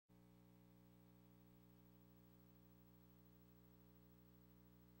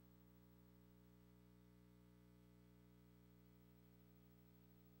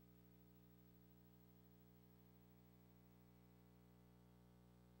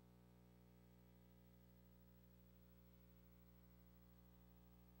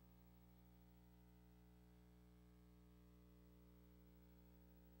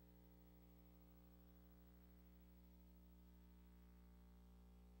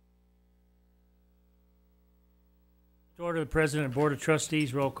Order the President of Board of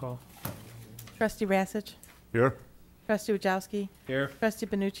Trustees, roll call. Trustee Rassich. Here. Trustee Wajowski. Here. Trustee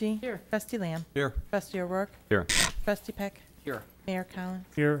Benucci. Here. Trustee Lamb. Here. Trustee O'Rourke. Here. Trustee Peck. Here. Mayor Collins.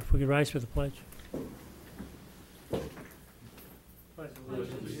 Here, if we could rise for the pledge.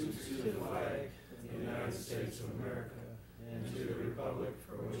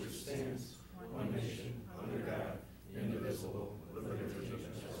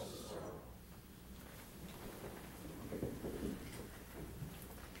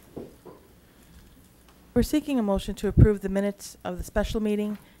 We're seeking a motion to approve the minutes of the special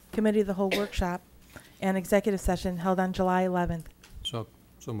meeting, committee of the whole workshop, and executive session held on July 11th. So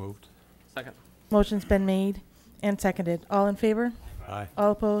moved. Second. Motion's been made and seconded. All in favor? Aye.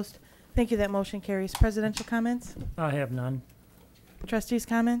 All opposed? Thank you. That motion carries. Presidential comments? I have none. Trustees'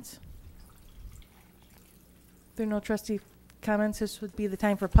 comments? If there are no trustee comments, this would be the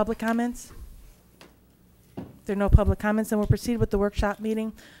time for public comments. If there are no public comments, then we'll proceed with the workshop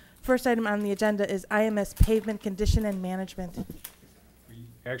meeting. First item on the agenda is IMS pavement condition and management.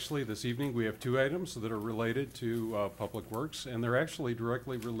 Actually, this evening, we have two items that are related to Public Works, and they're actually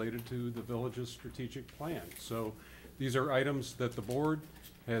directly related to the village's strategic plan. So these are items that the board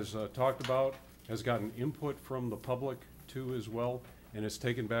has talked about, has gotten input from the public too as well, and has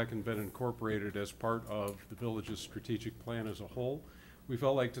taken back and been incorporated as part of the village's strategic plan as a whole. We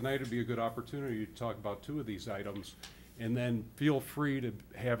felt like tonight would be a good opportunity to talk about two of these items, and then feel free to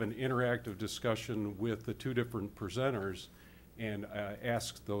have an interactive discussion with the two different presenters and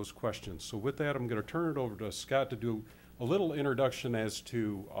ask those questions. So with that, I'm going to turn it over to Scott to do a little introduction as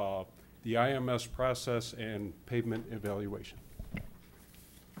to the IMS process and pavement evaluation.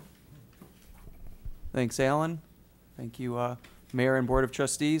 Thanks, Alan. Thank you, Mayor and Board of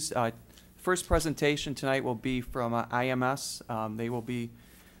Trustees. First presentation tonight will be from IMS. They will be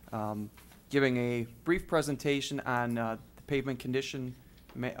giving a brief presentation on the pavement condition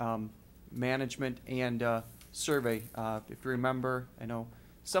management and survey. If you remember, I know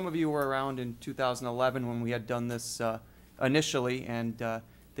some of you were around in 2011 when we had done this initially, and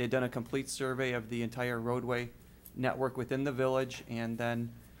they had done a complete survey of the entire roadway network within the village, and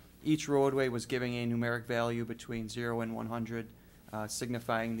then each roadway was giving a numeric value between 0 and 100,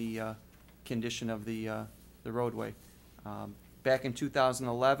 signifying the condition of the roadway. Back in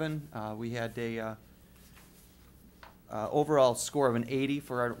 2011, we had a overall score of an 80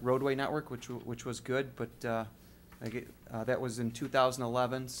 for our roadway network, which was good, but that was in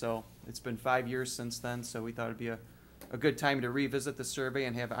 2011, so it's been 5 years since then, so we thought it'd be a good time to revisit the survey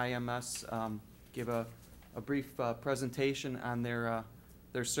and have IMS give a brief presentation on their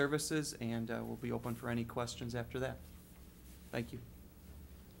services, and we'll be open for any questions after that. Thank you.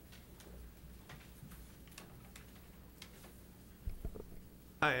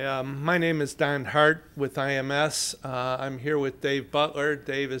 Hi, my name is Don Hart with IMS. I'm here with Dave Butler.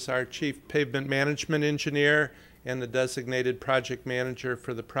 Dave is our Chief Pavement Management Engineer and the designated project manager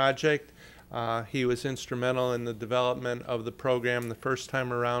for the project. He was instrumental in the development of the program the first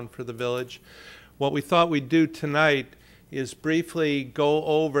time around for the village. What we thought we'd do tonight is briefly go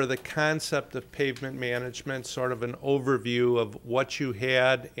over the concept of pavement management, sort of an overview of what you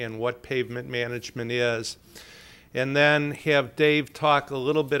had and what pavement management is. And then have Dave talk a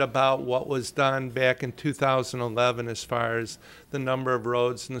little bit about what was done back in 2011 as far as the number of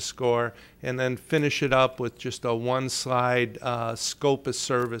roads and the score, and then finish it up with just a one-slide scope of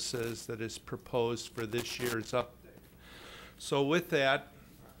services that is proposed for this year's update. So with that,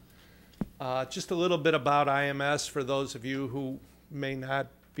 just a little bit about IMS for those of you who may not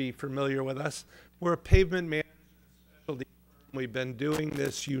be familiar with us. We're a pavement management specialty. We've been doing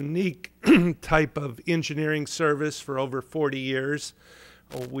this unique type of engineering service for over 40 years.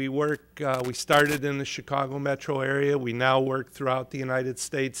 We started in the Chicago metro area. We now work throughout the United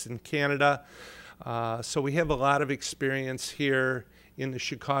States and Canada. So we have a lot of experience here in the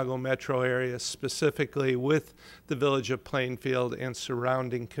Chicago metro area, specifically with the village of Plainfield and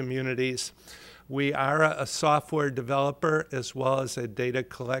surrounding communities. We are a software developer as well as a data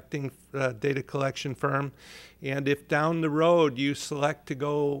collection firm. And if down the road you select to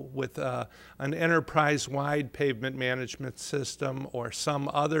go with an enterprise-wide pavement management system or some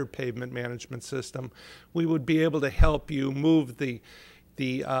other pavement management system, we would be able to help you move the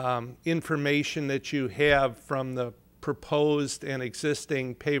information that you have from the proposed and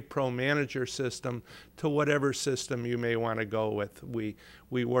existing PavePro Manager system to whatever system you may want to go with. We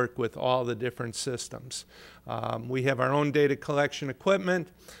work with all the different systems. We have our own data collection equipment,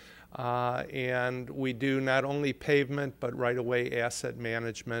 and we do not only pavement but right-of-way asset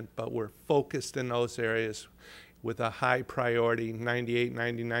management, but we're focused in those areas. with a high priority, 98,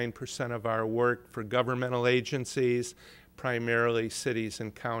 99% of our work for governmental agencies, primarily cities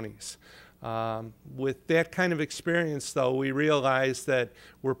and counties. With that kind of experience, though, we realize that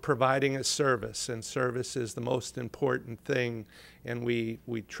we're providing a service, and service is the most important thing, and we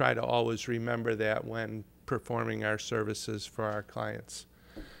try to always remember that when performing our services for our clients.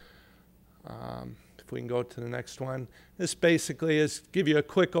 If we can go to the next one. This basically is give you a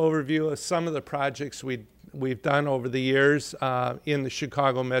quick overview of some of the projects we've done over the years in the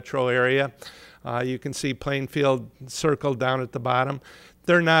Chicago metro area. You can see Plainfield circled down at the bottom.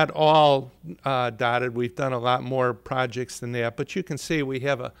 They're not all dotted. We've done a lot more projects than that, but you can see we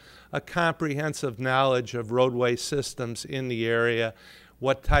have a comprehensive knowledge of roadway systems in the area,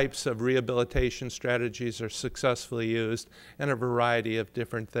 what types of rehabilitation strategies are successfully used, and a variety of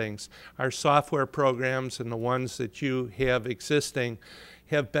different things. Our software programs and the ones that you have existing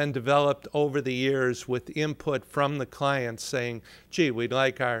have been developed over the years with input from the clients saying, gee, we'd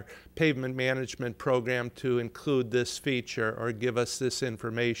like our pavement management program to include this feature or give us this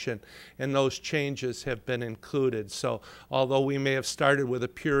information. And those changes have been included. So although we may have started with a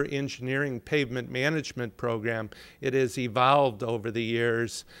pure engineering pavement management program, it has evolved over the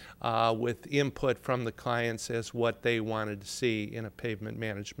years with input from the clients as what they wanted to see in a pavement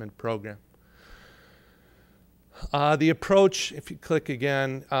management program. The approach, if you click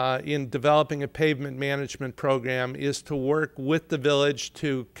again, in developing a pavement management program is to work with the village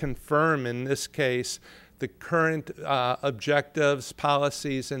to confirm, in this case, the current objectives,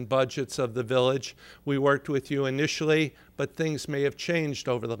 policies, and budgets of the village. We worked with you initially, but things may have changed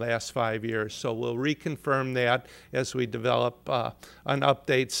over the last 5 years. So we'll reconfirm that as we develop an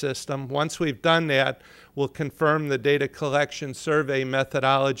update system. Once we've done that, we'll confirm the data collection survey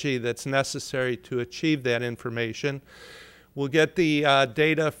methodology that's necessary to achieve that information. We'll get the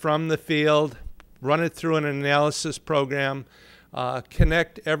data from the field, run it through an analysis program,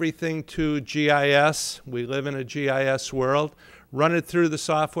 connect everything to GIS. We live in a GIS world. Run it through the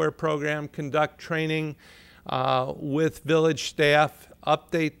software program, conduct training with village staff,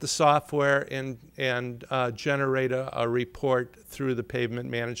 update the software, and generate a report through the pavement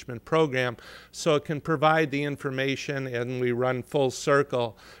management program so it can provide the information, and we run full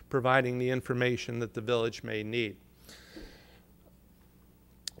circle providing the information that the village may need.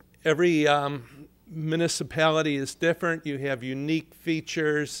 Every municipality is different. You have unique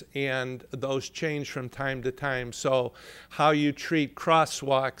features, and those change from time to time. So how you treat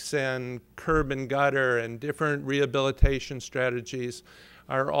crosswalks and curb and gutter and different rehabilitation strategies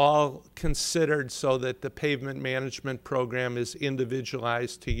are all considered so that the pavement management program is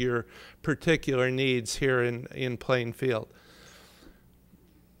individualized to your particular needs here in Plainfield.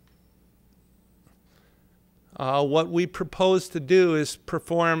 What we propose to do is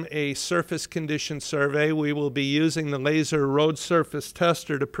perform a surface condition survey. We will be using the laser road surface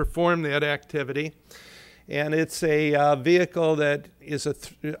tester to perform that activity. And it's a vehicle that is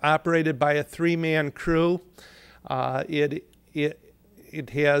operated by a 3-man crew.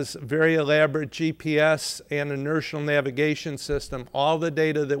 It has very elaborate GPS and inertial navigation system. All the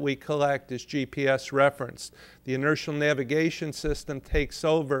data that we collect is GPS referenced. The inertial navigation system takes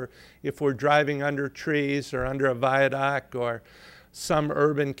over if we're driving under trees or under a viaduct or some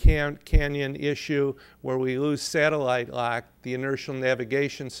urban canyon issue where we lose satellite lock. The inertial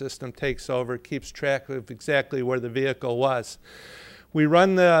navigation system takes over, keeps track of exactly where the vehicle was. We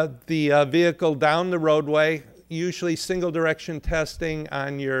run the vehicle down the roadway, usually single direction testing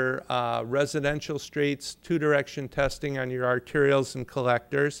on your residential streets, 2-direction testing on your arterials and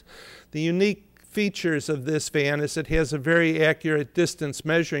collectors. The unique features of this van is it has a very accurate distance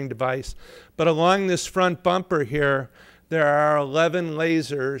measuring device, but along this front bumper here, there are 11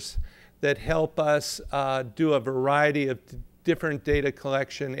 lasers that help us do a variety of different data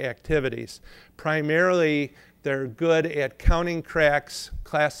collection activities. Primarily, they're good at counting cracks,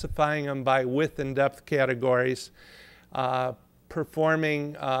 classifying them by width and depth categories,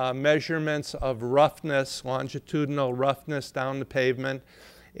 performing measurements of roughness, longitudinal roughness down the pavement,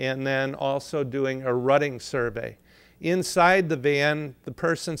 and then also doing a rutting survey. Inside the van, the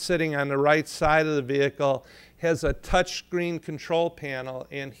person sitting on the right side of the vehicle has a touchscreen control panel,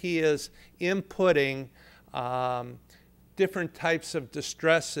 and he is inputting different types of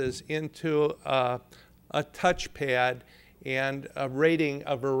distresses into a touchpad and rating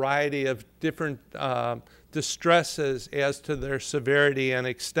a variety of different distresses as to their severity and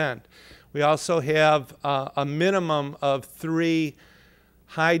extent. We also have a minimum of 3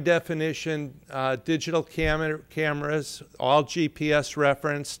 high-definition digital cameras, all GPS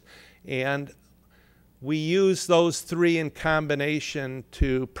referenced, and We use those three in combination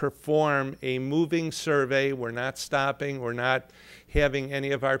to perform a moving survey. We're not stopping, we're not having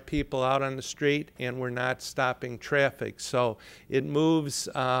any of our people out on the street, and we're not stopping traffic. So it moves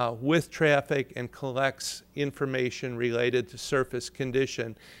with traffic and collects information related to surface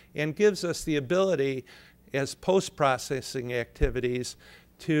condition and gives us the ability as post-processing activities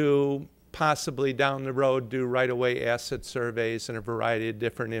to possibly down the road do right-of-way asset surveys and a variety of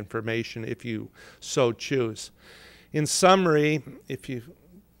different information if you so choose. In summary, if you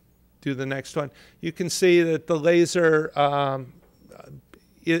do the next one, you can see that the laser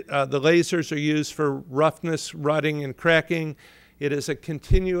the lasers are used for roughness, rutting, and cracking. It is a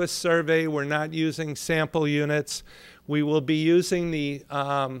continuous survey. We're not using sample units. We will be using the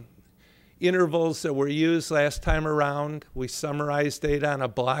intervals that were used last time around. We summarize data on a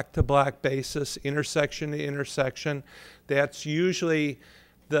block-to-block basis, intersection to intersection. That's usually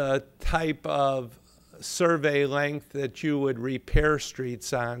the type of survey length that you would repair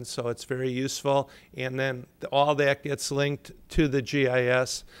streets on, so it's very useful. And then all that gets linked to the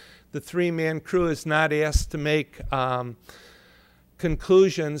GIS. The three-man crew is not asked to make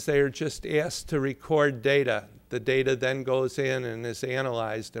conclusions. They are just asked to record data. The data then goes in and is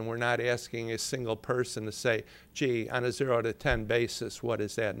analyzed, and we're not asking a single person to say, gee, on a 0 to 10 basis, what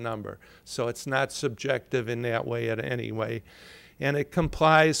is that number? So it's not subjective in that way in any way. And it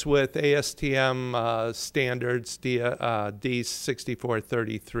complies with ASTM standards,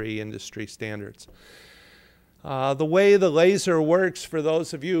 D6433 industry standards. The way the laser works, for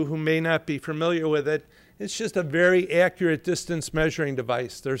those of you who may not be familiar with it, it's just a very accurate distance measuring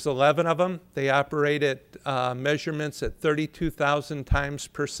device. There's 11 of them. They operate at measurements at 32,000 times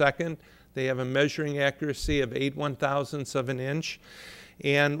per second. They have a measuring accuracy of 8/1000ths of an inch.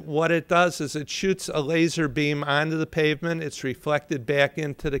 And what it does is it shoots a laser beam onto the pavement. It's reflected back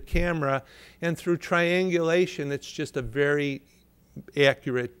into the camera. And through triangulation, it's just a very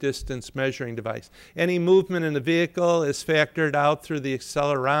accurate distance measuring device. Any movement in the vehicle is factored out through the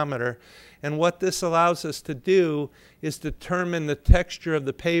accelerometer. And what this allows us to do is determine the texture of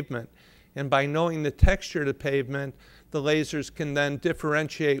the pavement. And by knowing the texture of the pavement, the lasers can then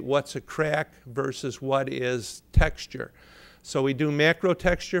differentiate what's a crack versus what is texture. So we do macro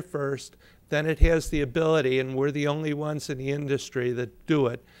texture first, then it has the ability, and we're the only ones in the industry that do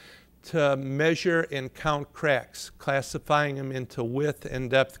it, to measure and count cracks, classifying them into width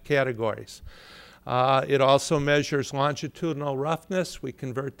and depth categories. It also measures longitudinal roughness. We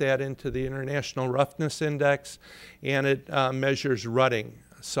convert that into the International Roughness Index, and it measures rutting.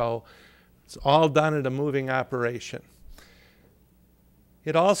 So it's all done at a moving operation.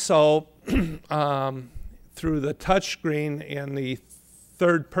 It also, through the touch screen and the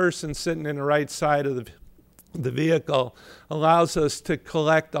third person sitting in the right side of the vehicle, allows us to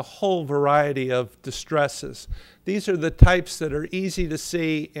collect a whole variety of distresses. These are the types that are easy to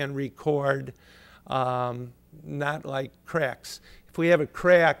see and record, not like cracks. If we have a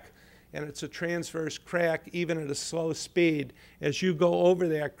crack and it's a transverse crack, even at a slow speed, as you go over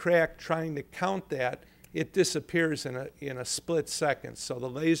that crack trying to count that, it disappears in a split second. So the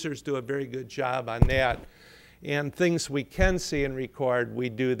lasers do a very good job on that. And things we can see and record, we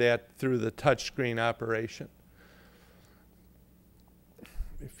do that through the touchscreen operation.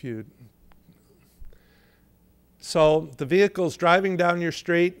 So the vehicle's driving down your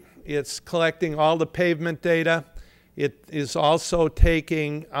street. It's collecting all the pavement data. It is also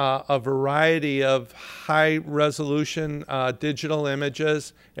taking a variety of high-resolution digital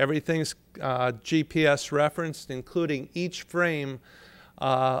images. Everything's GPS referenced, including each frame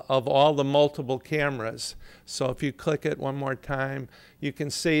of all the multiple cameras. So if you click it one more time, you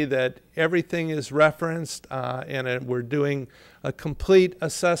can see that everything is referenced, and we're doing a complete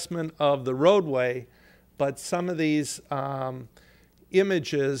assessment of the roadway. But some of these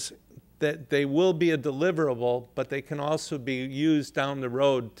images, that they will be a deliverable, but they can also be used down the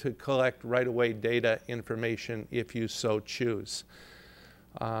road to collect right-of-way data information if you so choose.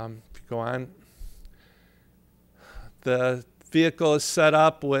 If you go on, the vehicle is set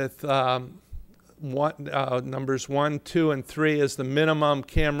up with numbers 1, 2, and 3 as the minimum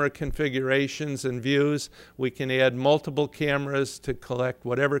camera configurations and views. We can add multiple cameras to collect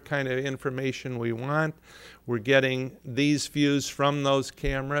whatever kind of information we want. We're getting these views from those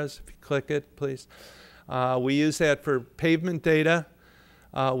cameras. If you click it, please. We use that for pavement data.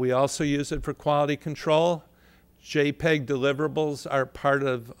 We also use it for quality control. JPEG deliverables are part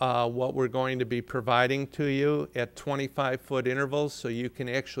of what we're going to be providing to you at 25-foot intervals, so you can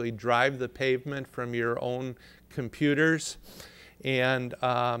actually drive the pavement from your own computers. And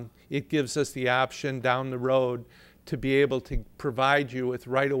it gives us the option down the road to be able to provide you with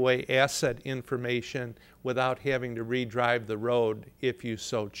right-of-way asset information without having to redrive the road if you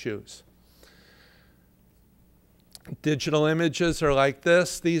so choose. Digital images are like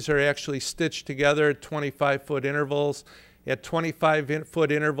this. These are actually stitched together at 25-foot intervals. At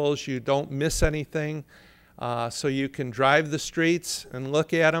 25-foot intervals, you don't miss anything. So you can drive the streets and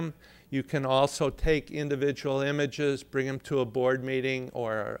look at them. You can also take individual images, bring them to a board meeting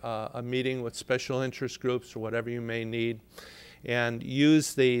or a meeting with special interest groups or whatever you may need, and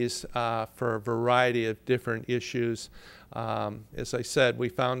use these for a variety of different issues. As I said, we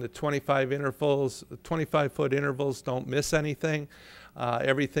found that 25-foot intervals don't miss anything.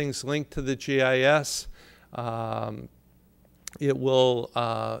 Everything's linked to the GIS. It will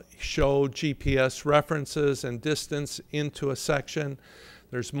show GPS references and distance into a section.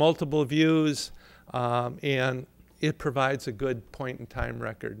 There's multiple views, and it provides a good point-in-time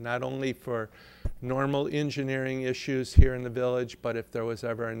record, not only for normal engineering issues here in the village, but if there was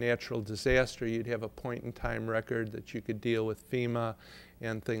ever a natural disaster, you'd have a point-in-time record that you could deal with FEMA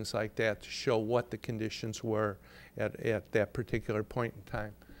and things like that to show what the conditions were at that particular point in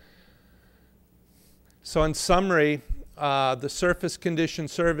time. So in summary, the surface condition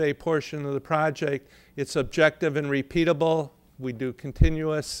survey portion of the project, it's objective and repeatable. We do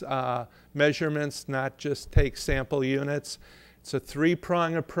continuous measurements, not just take sample units. It's a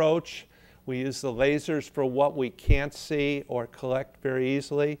three-prong approach. We use the lasers for what we can't see or collect very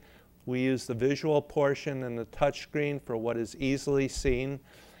easily. We use the visual portion and the touch screen for what is easily seen.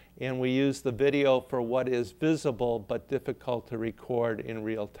 And we use the video for what is visible but difficult to record in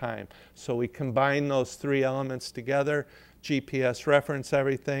real time. So we combine those three elements together. GPS reference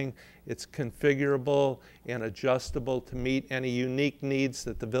everything. It's configurable and adjustable to meet any unique needs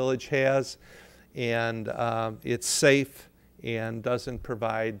that the village has. And it's safe and doesn't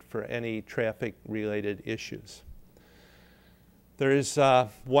provide for any traffic-related issues. There is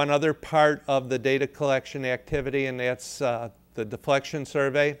one other part of the data collection activity, and that's the deflection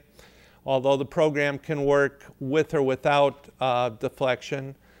survey. Although the program can work with or without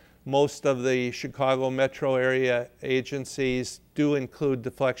deflection, most of the Chicago metro area agencies do include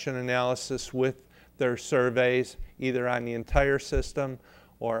deflection analysis with their surveys, either on the entire system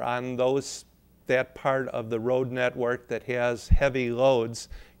or on that part of the road network that has heavy loads,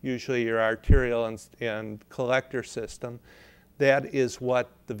 usually your arterial and collector system. That is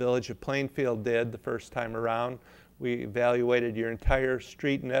what the Village of Plainfield did the first time around. We evaluated your entire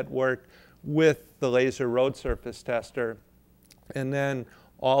street network with the laser road surface tester, and then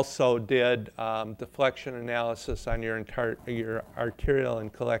also did deflection analysis on your arterial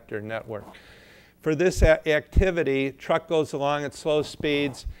and collector network. For this activity, truck goes along at slow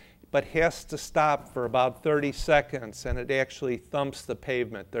speeds, but has to stop for about 30 seconds, and it actually thumps the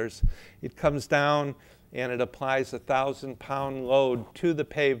pavement. It comes down and it applies a 1,000-pound load to the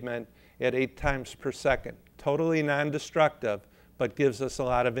pavement at 8 times per second. Totally non-destructive, but gives us a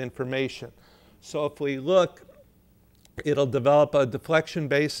lot of information. So if we look, it'll develop a deflection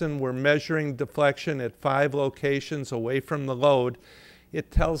basin. We're measuring deflection at 5 locations away from the load. It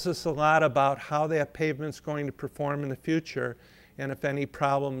tells us a lot about how that pavement's going to perform in the future and if any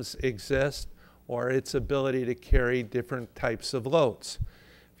problems exist or its ability to carry different types of loads.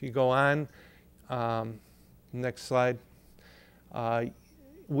 If you go on, next slide.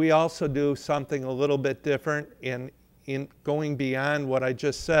 We also do something a little bit different in going beyond what I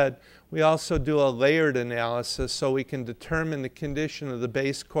just said. We also do a layered analysis so we can determine the condition of the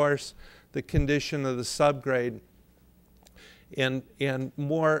base course, the condition of the subgrade, and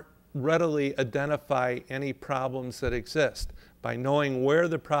more readily identify any problems that exist. By knowing where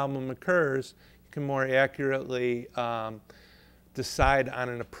the problem occurs, you can more accurately decide on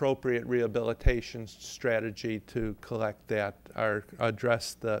an appropriate rehabilitation strategy to collect that or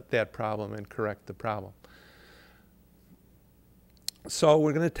address that problem and correct the problem. So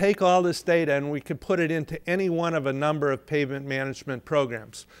we're going to take all this data and we can put it into any one of a number of pavement management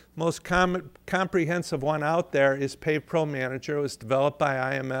programs. Most comprehensive one out there is PavePro Manager. It was developed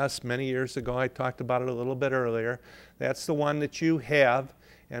by IMS many years ago. I talked about it a little bit earlier. That's the one that you have,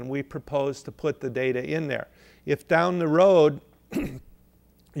 and we propose to put the data in there. If down the road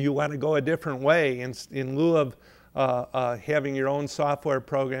you want to go a different way, in lieu of having your own software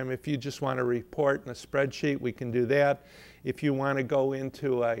program, if you just want to report in a spreadsheet, we can do that. If you want to go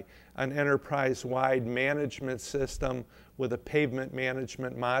into an enterprise-wide management system with a pavement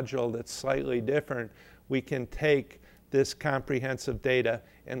management module that's slightly different, we can take this comprehensive data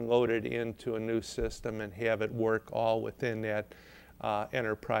and load it into a new system and have it work all within that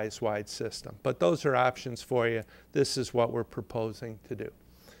enterprise-wide system. But those are options for you. This is what we're proposing to do.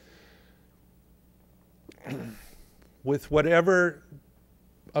 With whatever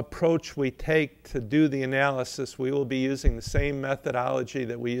approach we take to do the analysis, we will be using the same methodology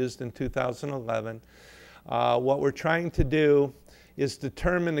that we used in 2011. What we're trying to do is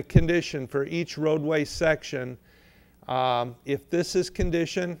determine the condition for each roadway section. If this is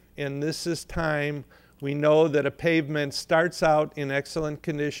condition and this is time, we know that a pavement starts out in excellent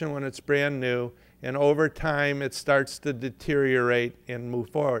condition when it's brand new, and over time it starts to deteriorate and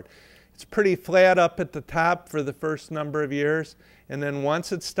move forward. It's pretty flat up at the top for the first number of years, and then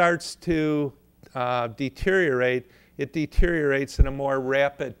once it starts to deteriorate, it deteriorates at a more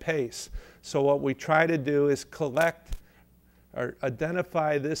rapid pace. So what we try to do is collect or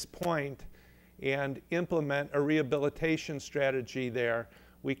identify this point and implement a rehabilitation strategy there.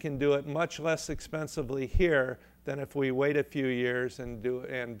 We can do it much less expensively here than if we wait a few years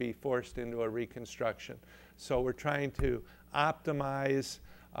and be forced into a reconstruction. So we're trying to optimize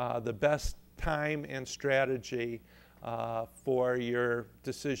the best time and strategy for your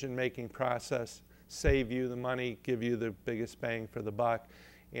decision-making process, save you the money, give you the biggest bang for the buck.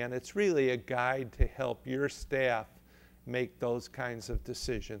 And it's really a guide to help your staff make those kinds of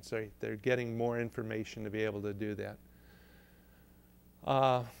decisions. They're getting more information to be able to do that.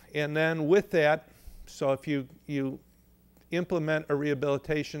 And then with that, so if you implement a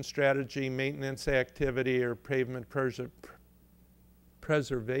rehabilitation strategy, maintenance activity, or pavement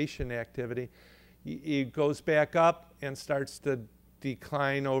preservation activity, it goes back up and starts to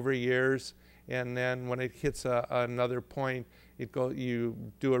decline over years, and then when it hits another point, you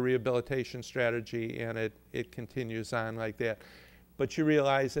do a rehabilitation strategy and it continues on like that. But you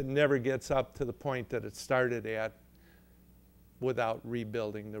realize it never gets up to the point that it started at without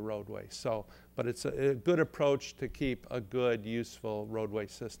rebuilding the roadway. So, but it's a good approach to keep a good, useful roadway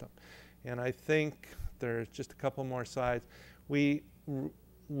system. And I think there's just a couple more slides. We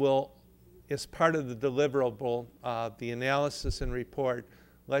will, as part of the deliverable, the analysis and report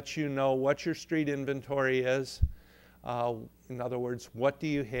lets you know what your street inventory is. In other words, what do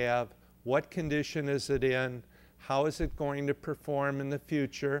you have? What condition is it in? How is it going to perform in the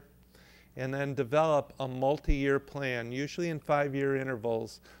future? And then develop a multi-year plan, usually in 5-year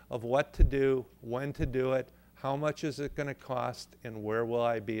intervals, of what to do, when to do it, how much is it going to cost, and where will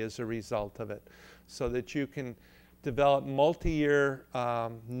I be as a result of it, so that you can develop multi-year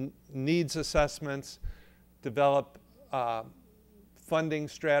needs assessments, develop funding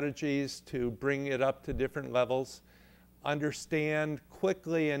strategies to bring it up to different levels, understand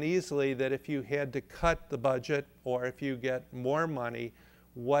quickly and easily that if you had to cut the budget or if you get more money,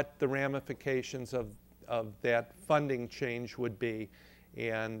 what the ramifications of that funding change would be.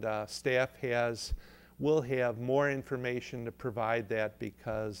 And staff will have more information to provide that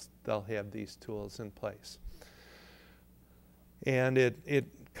because they'll have these tools in place. And it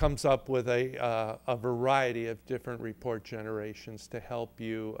comes up with a variety of different report generations to help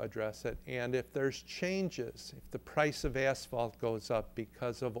you address it. And if there's changes, if the price of asphalt goes up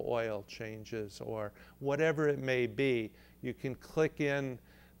because of oil changes or whatever it may be, you can click in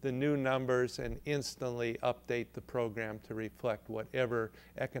the new numbers and instantly update the program to reflect whatever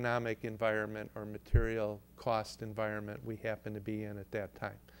economic environment or material cost environment we happen to be in at that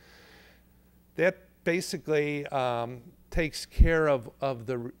time. That basically takes care of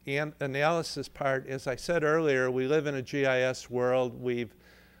the analysis part. As I said earlier, we live in a GIS world.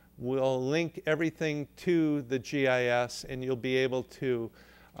 We'll link everything to the GIS, and you'll be able to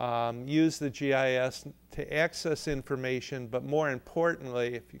use the GIS to access information, but more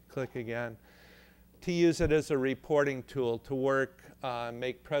importantly, if you click again, to use it as a reporting tool to work,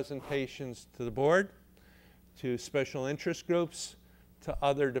 make presentations to the board, to special interest groups, to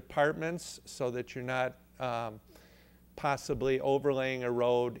other departments, so that you're not possibly overlaying a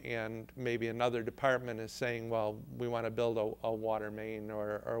road and maybe another department is saying, well, we want to build a water main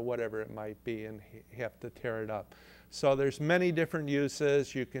or whatever it might be and have to tear it up. So there's many different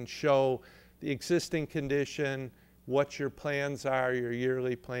uses. You can show the existing condition, what your plans are, your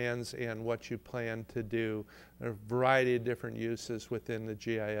yearly plans, and what you plan to do. There are a variety of different uses within the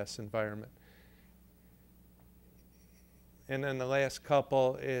GIS environment. And then the last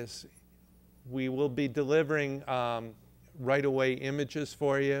couple is we will be delivering right-of-way images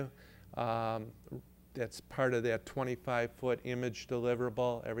for you. That's part of that 25-foot image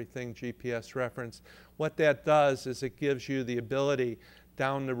deliverable, everything GPS reference. What that does is it gives you the ability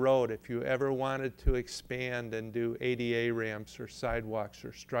down the road, if you ever wanted to expand and do ADA ramps or sidewalks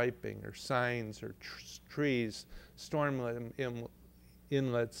or striping or signs or trees, storm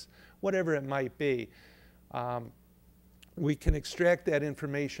inlets, whatever it might be, we can extract that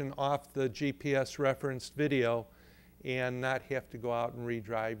information off the GPS referenced video and not have to go out and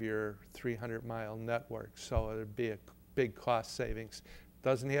redrive your 300-mile network. So it'd be a big cost savings.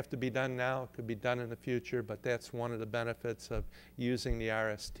 Doesn't have to be done now, it could be done in the future, but that's one of the benefits of using the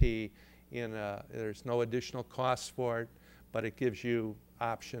RST. There's no additional costs for it, but it gives you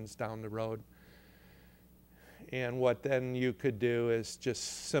options down the road. And what then you could do is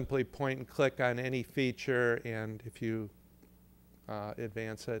just simply point and click on any feature, and if you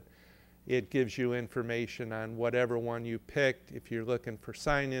advance it, it gives you information on whatever one you picked. If you're looking for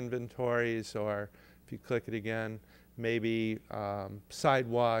sign inventories, or if you click it again, maybe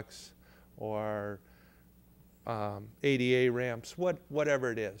sidewalks or ADA ramps,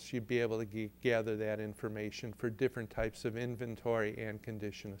 whatever it is, you'd be able to gather that information for different types of inventory and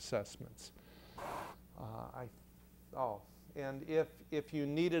condition assessments. And if you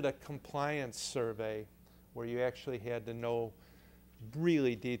needed a compliance survey where you actually had to know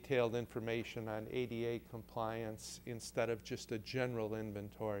really detailed information on ADA compliance instead of just a general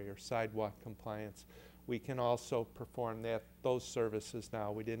inventory or sidewalk compliance, we can also perform those services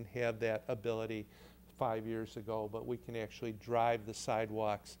now. We didn't have that ability 5 years ago, but we can actually drive the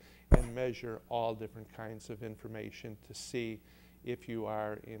sidewalks and measure all different kinds of information to see if you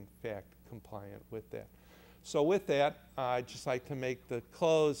are in fact compliant with that. So with that, I'd just like to make the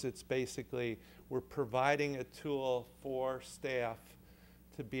close. It's basically we're providing a tool for staff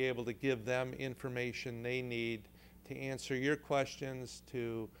to be able to give them information they need to answer your questions,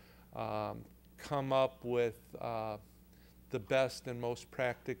 to come up with the best and most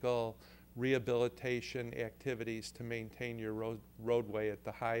practical rehabilitation activities to maintain your roadway at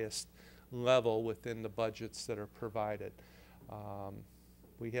the highest level within the budgets that are provided.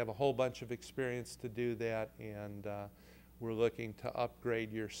 We have a whole bunch of experience to do that, and we're looking to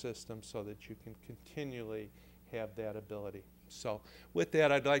upgrade your system so that you can continually have that ability. So with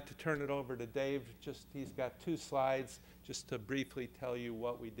that, I'd like to turn it over to Dave. He's got 2 slides just to briefly tell you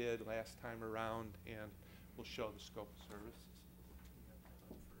what we did last time around, and we'll show the scope of services.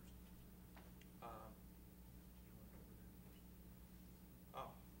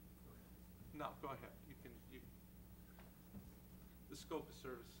 No, go ahead. The scope of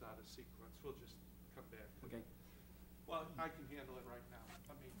service is out of sequence. We'll just come back to Okay. that. Well, I can handle it right now.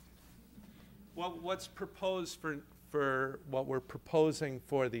 Well, what's proposed for what we're proposing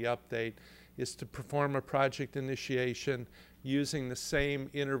for the update is to perform a project initiation using the same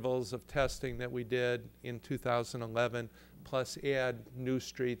intervals of testing that we did in 2011, plus add new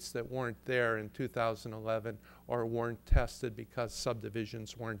streets that weren't there in 2011 or weren't tested because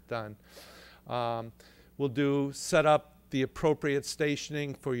subdivisions weren't done. We'll set up the appropriate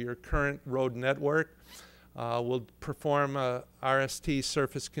stationing for your current road network. We'll perform a RST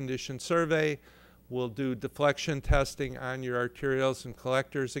surface condition survey. We'll do deflection testing on your arterials and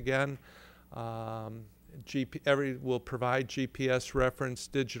collectors again. We'll provide GPS reference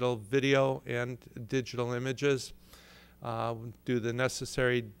digital video and digital images. Do the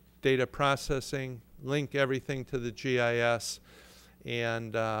necessary data processing, link everything to the GIS,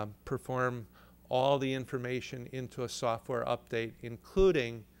 and perform all the information into a software update,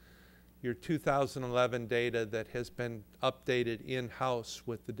 including your 2011 data that has been updated in-house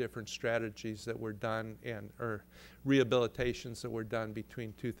with the different strategies that were done or rehabilitations that were done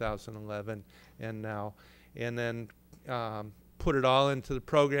between 2011 and now. And then put it all into the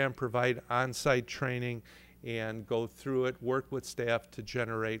program, provide on-site training, and go through it, work with staff to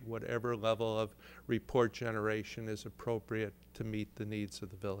generate whatever level of report generation is appropriate to meet the needs of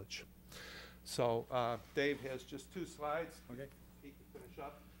the village. So Dave has just 2 slides. Okay. He can finish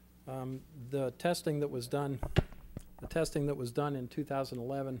up. The testing that was done in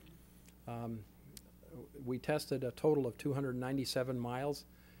 2011, we tested a total of 297 miles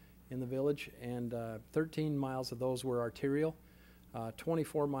in the village, and 13 miles of those were arterial.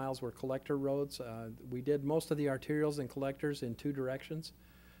 24 miles were collector roads. We did most of the arterials and collectors in 2 directions.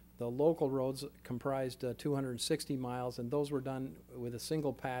 The local roads comprised 260 miles, and those were done with a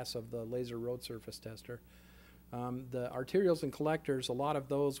single pass of the laser road surface tester. The arterials and collectors, a lot of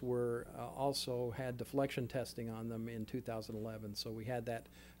those were also had deflection testing on them in 2011, so we had that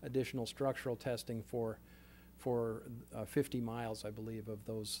additional structural testing for 50 miles, I believe, of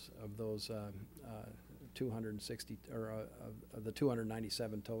those 260 or of the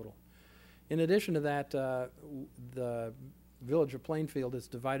 297 total. In addition to that, the Village of Plainfield is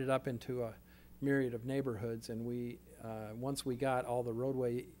divided up into a myriad of neighborhoods, and we once we got all the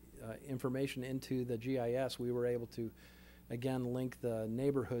roadway information into the GIS, we were able to again link the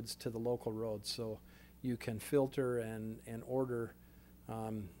neighborhoods to the local roads, so you can filter and order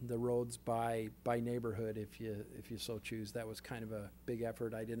the roads by neighborhood if you so choose. That was kind of a big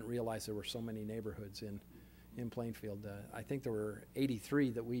effort. I didn't realize there were so many neighborhoods in Plainfield. I think there were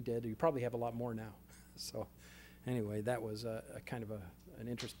 83 that we did. You probably have a lot more now. So anyway, that was a kind of an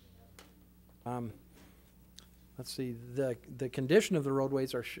interest. Let's see, the condition of the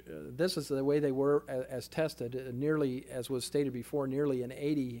roadways are, this is the way they were as tested, nearly, as was stated before, nearly an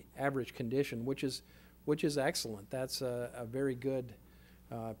 80 average condition, which is excellent. That's a very good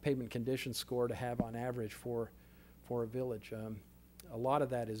pavement condition score to have on average for a village. A lot of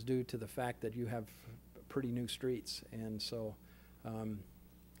that is due to the fact that you have pretty new streets, and so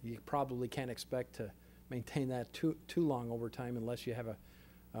you probably can't expect to maintain that too long over time unless you have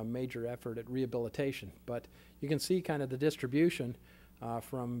a major effort at rehabilitation. But you can see kind of the distribution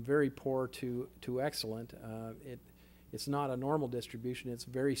from very poor to excellent. It's not a normal distribution. It's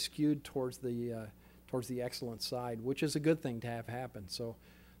very skewed towards the excellent side, which is a good thing to have happen. So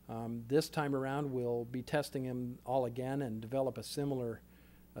this time around, we'll be testing them all again and develop a similar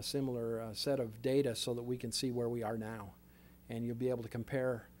set of data so that we can see where we are now. And you'll be able to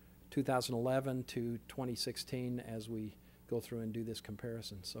compare 2011 to 2016 as we go through and do this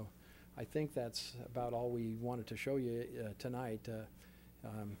comparison. So I think that's about all we wanted to show you tonight.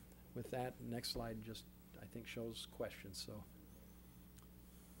 With that, next slide just, I think, shows questions. So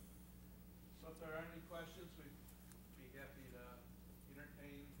if there are any questions, we'd be happy to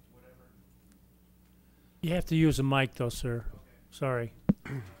entertain whatever. You have to use a mic though, sir. Okay. Sorry.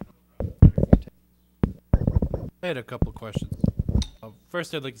 I had a couple of questions.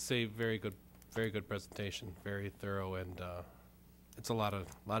 First, I'd like to say very good presentation, very thorough, and it's a lot of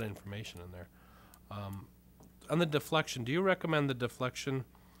information in there. On the deflection, do you recommend the deflection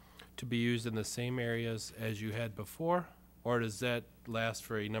to be used in the same areas as you had before, or does that last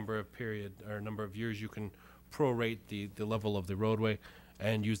for a number of years? You can prorate the level of the roadway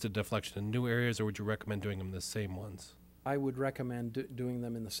and use the deflection in new areas, or would you recommend doing them in the same ones? I would recommend doing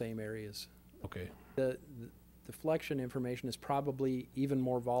them in the same areas. Okay. The deflection information is probably even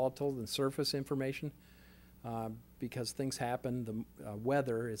more volatile than surface information because things happen. The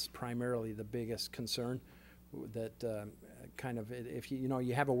weather is primarily the biggest concern. That kind of, if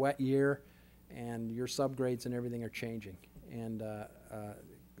you have a wet year and your subgrades and everything are changing, and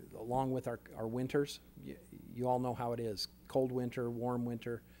along with our winters, you all know how it is: cold winter, warm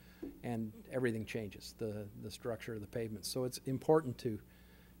winter, and everything changes, the structure of the pavement. So it's important to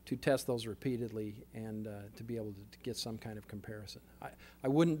test those repeatedly and to be able to get some kind of comparison. I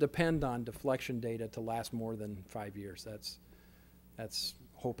wouldn't depend on deflection data to last more than 5 years. That's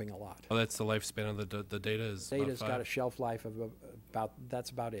hoping a lot. Well, that's the lifespan of the data is about Data's 5? got a shelf life of that's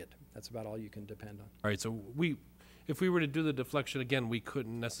about it. That's about all you can depend on. All right, so if we were to do the deflection again, we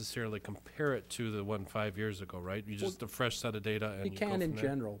couldn't necessarily compare it to the one 5 years ago, right? You just a fresh set of data, and You go can from in there.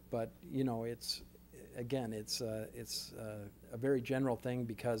 general, but it's a very general thing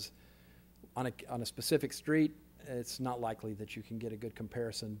because on a specific street, it's not likely that you can get a good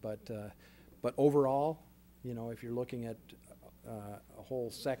comparison. But overall, if you're looking at a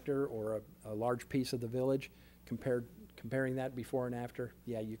whole sector or a large piece of the village, comparing that before and after,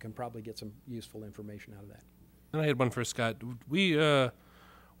 yeah, you can probably get some useful information out of that. And I had one for Scott.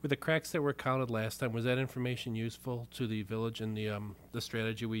 With the cracks that were counted last time, was that information useful to the village and the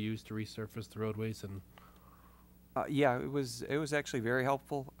strategy we used to resurface the roadways? And Yeah, it was actually very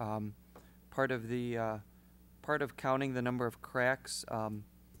helpful. Part of counting the number of cracks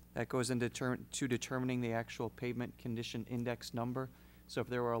that goes into determining the actual pavement condition index number. So if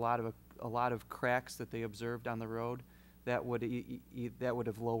there were a lot of cracks that they observed on the road, that would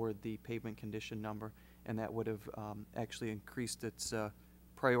have lowered the pavement condition number, and that would have actually increased its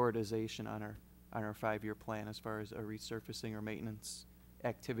prioritization on our 5-year plan as far as a resurfacing or maintenance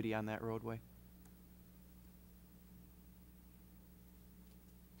activity on that roadway.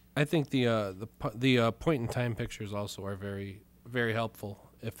 I think the point in time pictures also are very, very helpful.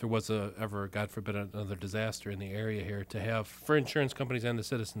 If there was ever, God forbid, another disaster in the area here, to have for insurance companies and the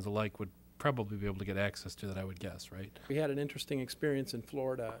citizens alike would probably be able to get access to that, I would guess, right? We had an interesting experience in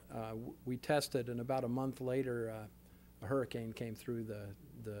Florida. We tested, and about a month later, a hurricane came through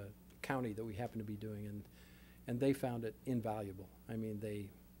the county that we happened to be doing, and they found it invaluable. I mean,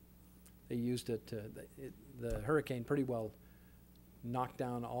 they used it to, the hurricane pretty well knocked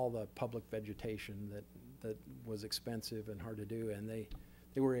down all the public vegetation that was expensive and hard to do, and they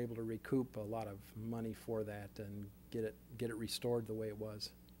were able to recoup a lot of money for that and get it restored the way it was.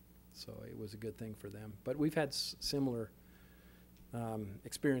 So it was a good thing for them. But we've had similar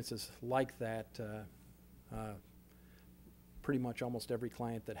experiences like that. Pretty much almost every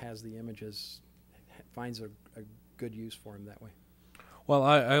client that has the images finds a good use for them that way. Well,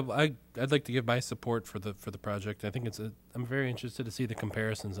 I'd like to give my support for the project. I think I'm very interested to see the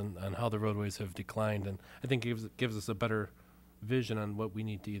comparisons on how the roadways have declined, and I think it gives us a better vision on what we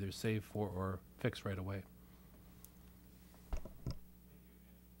need to either save for or fix right away.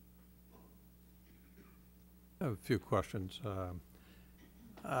 I have a few questions.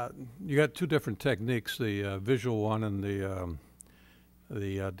 You got two different techniques, the visual one and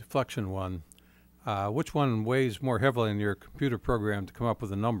the deflection one. Which one weighs more heavily in your computer program to come up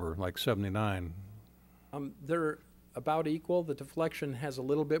with a number, like 79? They're about equal. The deflection has a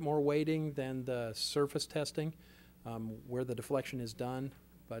little bit more weighting than the surface testing, where the deflection is done,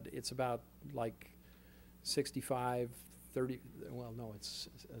 but it's about like 65, 30, well, no, it's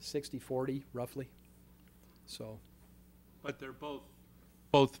 60, 40 roughly. So, But they're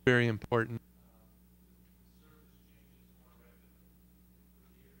both very important.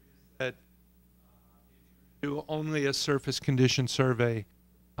 That do only a surface condition survey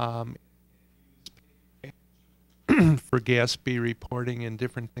for GASB reporting and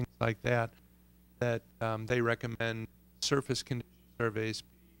different things like that, that they recommend surface condition surveys be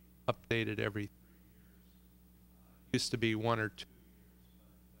updated every 3 years. Used to be 1 or 2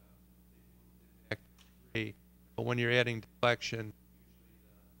 years. But when you're adding deflection,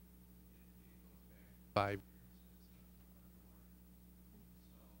 5 years.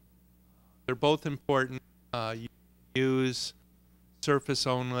 They're both important. You use surface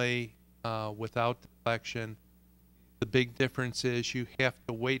only without deflection. The big difference is you have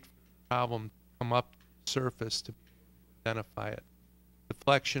to wait for the problem to come up to the surface to identify it.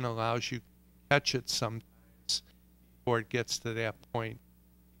 Deflection allows you to catch it sometimes before it gets to that point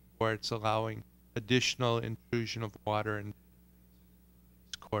where it's allowing additional intrusion of water and,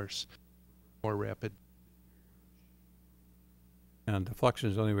 of course, more rapid. And deflection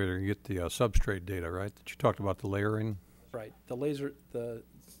is the only way to get the substrate data, right? That you talked about the layering. right, the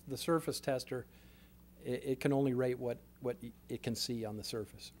surface tester, it can only rate what it can see on the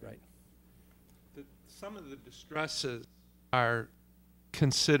surface, right? Some of the distresses are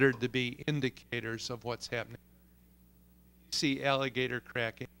considered to be indicators of what's happening. You see alligator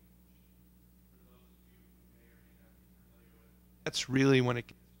cracking. That's really when it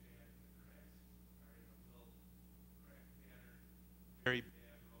gets very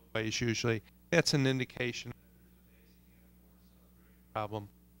bad ways usually. That's an indication problem.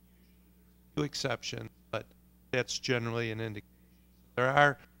 Few exceptions, but that's generally an indication. There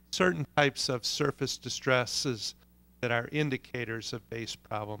are certain types of surface distresses that are indicators of base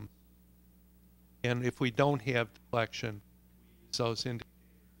problems. And if we don't have deflection, we use those indicators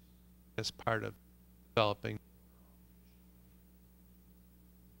as part of developing.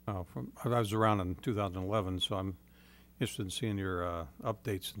 I was around in 2011, so I'm interested in seeing your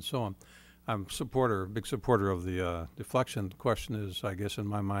updates and so on. I'm a big supporter of the deflection. The question is, I guess in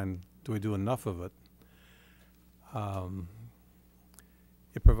my mind, do we do enough of it?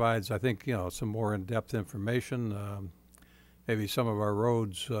 It provides, I think, some more in-depth information. Maybe some of our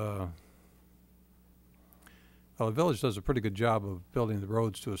roads, well, the village does a pretty good job of building the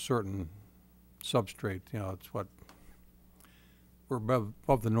roads to a certain substrate. It's what we're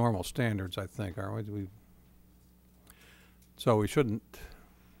above the normal standards, I think, aren't we? So we shouldn't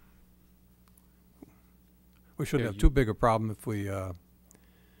have too big a problem if we,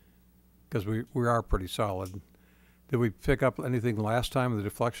 because we are pretty solid. Did we pick up anything last time, the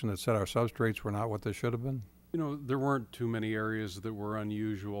deflection that said our substrates were not what they should have been? There weren't too many areas that were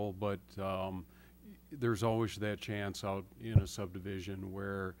unusual, but there's always that chance out in a subdivision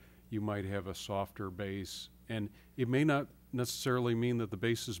where you might have a softer base, and it may not necessarily mean that the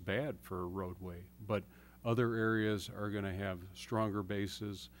base is bad for a roadway, but other areas are going to have stronger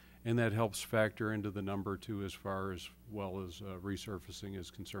bases, and that helps factor into the number too, as far as well as resurfacing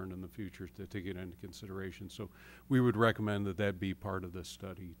is concerned in the future, to take it into consideration. So we would recommend that be part of this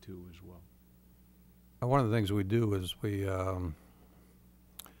study too as well. One of the things we do is we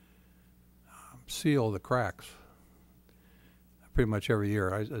seal the cracks pretty much every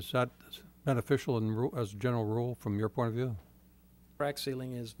year. Is that beneficial as a general rule from your point of view? Crack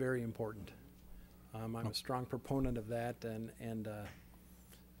sealing is very important. I'm a strong proponent of that, and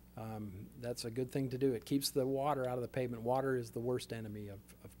that's a good thing to do. It keeps the water out of the pavement. Water is the worst enemy of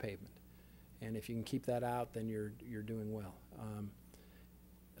pavement, and if you can keep that out, then you're doing well.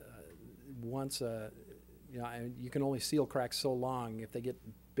 Once you can only seal cracks so long. If they get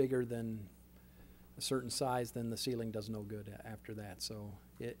bigger than a certain size, then the sealing does no good after that. So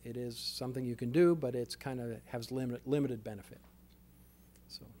it is something you can do, but it's kind of has limited benefit.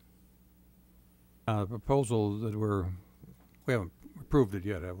 So The proposal that we haven't approved it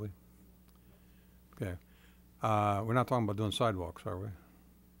yet, have we? Okay. We're not talking about doing sidewalks, are we?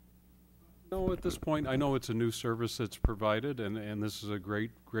 No, at this point, I know it's a new service that's provided, and this is a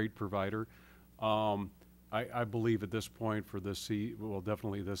great provider. I believe at this point for this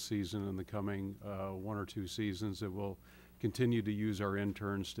definitely this season and the coming 1 or 2 seasons, it will continue to use our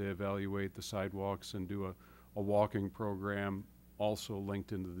interns to evaluate the sidewalks and do a walking program also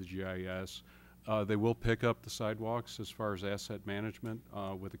linked into the GIS. They will pick up the sidewalks as far as asset management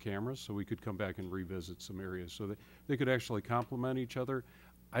with the cameras, so we could come back and revisit some areas. So they could actually complement each other.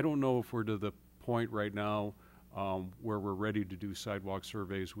 I don't know if we're to the point right now where we're ready to do sidewalk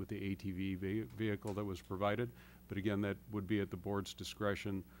surveys with the ATV vehicle that was provided, but again, that would be at the board's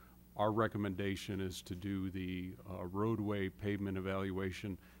discretion. Our recommendation is to do the roadway pavement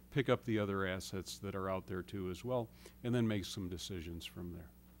evaluation, pick up the other assets that are out there too as well, and then make some decisions from there.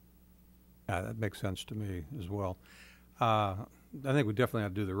 Yeah, that makes sense to me as well. I think we definitely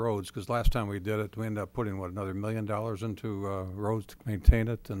have to do the roads, because last time we did it, we ended up putting, what, another $1 million into roads to maintain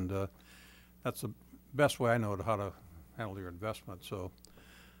it, and that's the best way I know how to handle your investment, so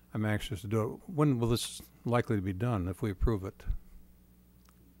I'm anxious to do it. When will this likely to be done, if we approve it?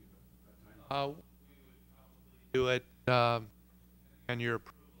 Do it and your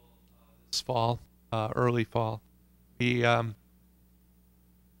approval this fall, early fall. We,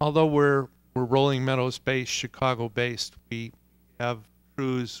 although we're Rolling Meadows based, Chicago based, we have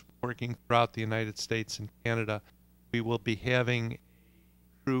crews working throughout the United States and Canada. We will be having a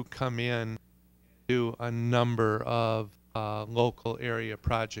crew come in, do a number of local area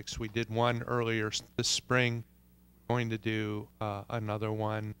projects. We did one earlier this spring. We're going to do another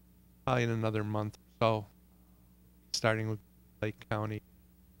one in another month or so, starting with Lake County,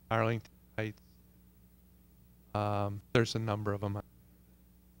 Arlington Heights. There's a number of them.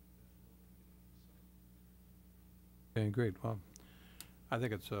 Okay, great. Well, I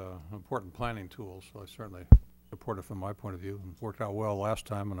think it's an important planning tool, so I certainly support it from my point of view. It worked out well last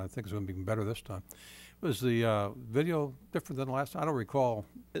time, and I think it's going to be even better this time. Was the video different than last time? I don't recall.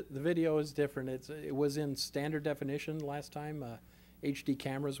 The video is different. It was in standard definition last time. HD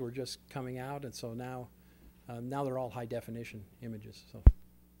cameras were just coming out, and so now they're all high definition images. So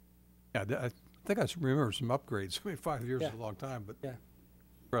Yeah, I think I remember some upgrades. I mean, 5 years is Yeah. a long time, but yeah.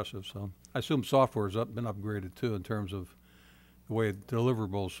 impressive. So I assume software's been upgraded too in terms of the way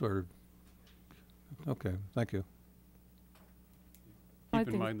deliverables are. Okay, thank you. Keep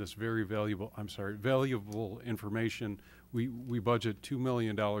in mind this very valuable information. We budget $2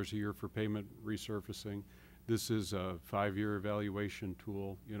 million a year for pavement resurfacing. This is a 5-year evaluation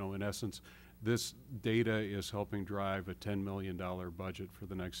tool. You know, in essence, this data is helping drive a $10 million budget for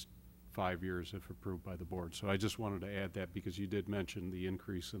the next 5 years if approved by the board. So I just wanted to add that because you did mention the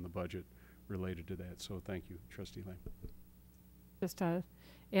increase in the budget related to that. So thank you, Trustee Lang. Just to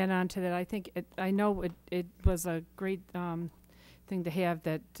add on to that, I think I know it was a great thing to have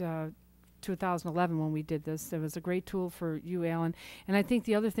that 2011 when we did this. It was a great tool for you, Alan. And I think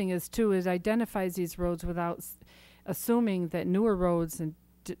the other thing is too is identifies these roads without assuming that newer roads and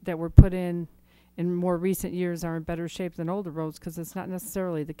that were put in more recent years are in better shape than older roads, because it's not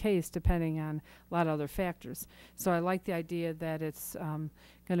necessarily the case depending on a lot of other factors. So I like the idea that it's going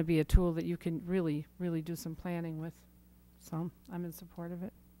to be a tool that you can really do some planning with. So I'm in support of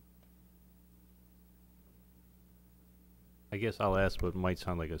it. I guess I'll ask what might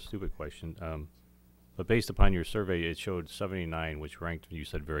sound like a stupid question, but based upon your survey, it showed 79, which ranked, you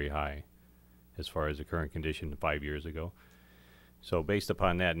said, very high as far as the current condition 5 years ago. So based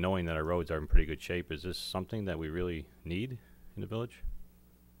upon that, knowing that our roads are in pretty good shape, is this something that we really need in the village?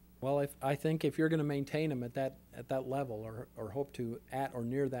 Well, I think if you're going to maintain them at that level, or hope to at or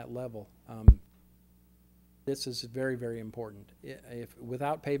near that level, this is very, very important. If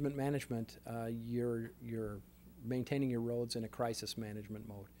without pavement management, you're maintaining your roads in a crisis management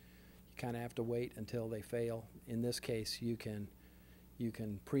mode. You kind of have to wait until they fail. In this case, you can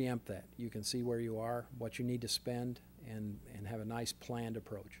preempt that. You can see where you are, what you need to spend, and have a nice planned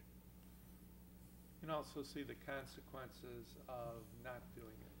approach. You can also see the consequences of not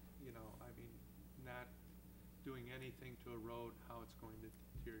doing it. You know, I mean, not doing anything to a road, how it's going to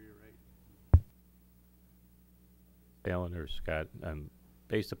deteriorate. Alan or Scott,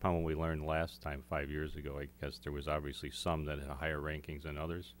 based upon what we learned last time 5 years ago, I guess there was obviously some that had higher rankings than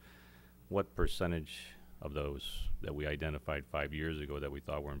others. What percentage of those that we identified 5 years ago that we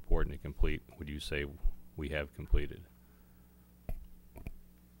thought were important to complete would you say we have completed?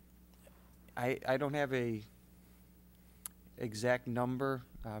 I don't have a exact number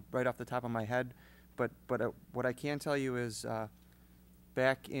right off the top of my head, but what I can tell you is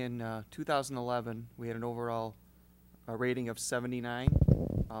back in 2011 we had an overall rating of 79.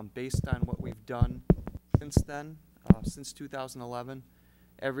 Based on what we've done since then, since 2011.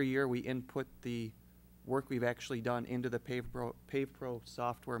 Every year we input the work we've actually done into the PavePro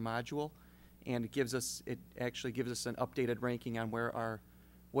software module, and it actually gives us an updated ranking on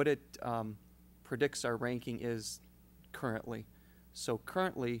what it predicts our ranking is currently. So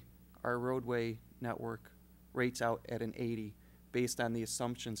currently, our roadway network rates out at an 80 based on the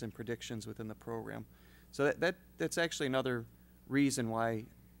assumptions and predictions within the program. So that's actually another reason why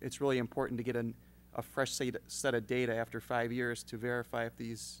it's really important to get a fresh set of data after 5 years to verify if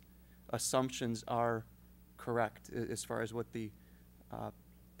these assumptions are correct as far as what the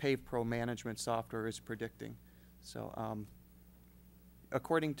PavePro management software is predicting. So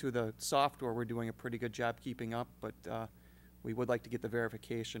according to the software, we're doing a pretty good job keeping up, but we would like to get the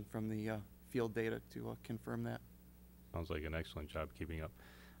verification from the field data to confirm that. Sounds like an excellent job keeping up.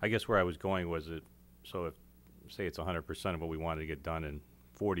 I guess where I was going was so if, say it's 100% of what we wanted to get done and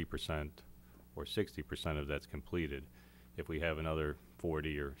 40% or 60% of that's completed, if we have another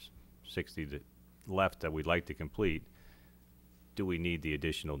 40 or 60 left that we'd like to complete, do we need the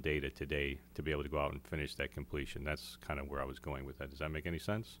additional data today to be able to go out and finish that completion? That's kind of where I was going with that. Does that make any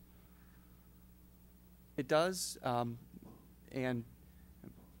sense? It does, and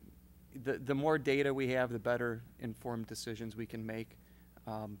the more data we have, the better informed decisions we can make.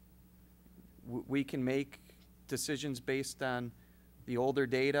 We can make decisions based on the older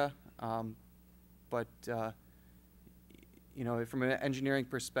data, but you know, from an engineering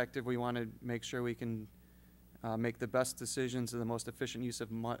perspective, we want to make sure we can make the best decisions and the most efficient use of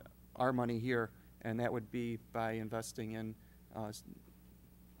our money here, and that would be by investing in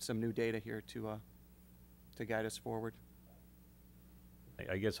some new data here to guide us forward.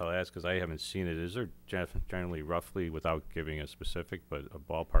 I guess I'll ask because I haven't seen it. Is there generally, roughly, without giving a specific, but a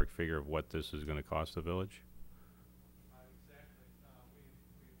ballpark figure of what this is going to cost the village? Exactly.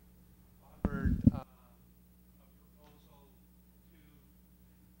 We've offered a proposal to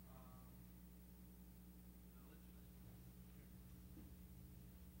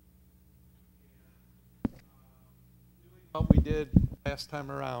doing what we did last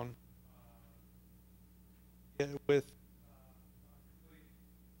time around with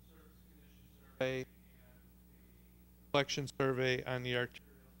and a collection survey on the arterial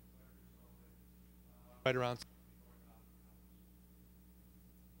right around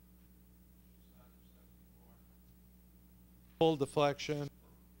full deflection.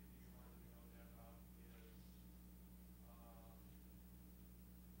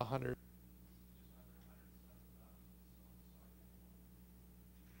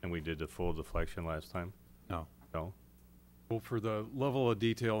 And we did the full deflection last time? No. No? Well, for the level of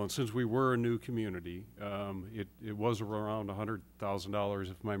detail, and since we were a new community, it was around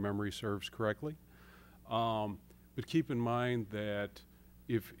 $100,000 if my memory serves correctly. But keep in mind that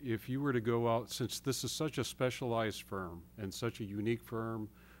if you were to go out, since this is such a specialized firm and such a unique firm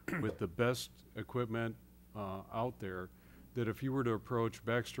with the best equipment out there, that if you were to approach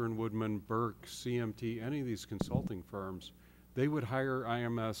Baxter and Woodman, Burke, CMT, any of these consulting firms, they would hire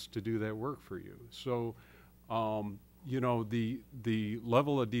IMS to do that work for you. So, you know, the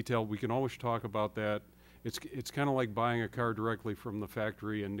level of detail, we can always talk about that. It's kind of like buying a car directly from the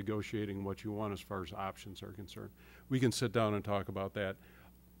factory and negotiating what you want as far as options are concerned. We can sit down and talk about that.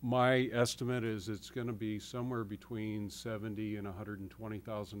 My estimate is it's going to be somewhere between $70,000 and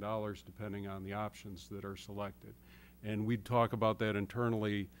 $120,000 depending on the options that are selected. And we'd talk about that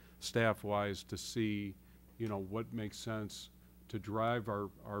internally, staff-wise, to see, you know, what makes sense to drive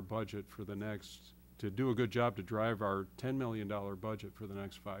our budget for the next, to do a good job to drive our $10 million budget for the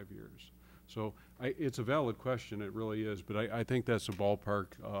next 5 years. So it's a valid question, it really is, but I think that's the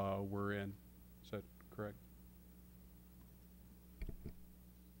ballpark we're in. Is that correct?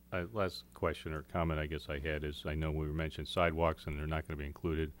 Last question or comment I guess I had is, I know we mentioned sidewalks and they're not going to be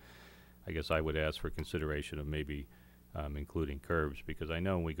included. I guess I would ask for consideration of maybe including curbs, because I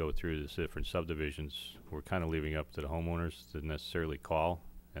know when we go through the different subdivisions, we're kind of leaving up to the homeowners to necessarily call,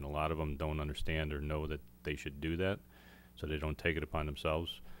 and a lot of them don't understand or know that they should do that, so they don't take it upon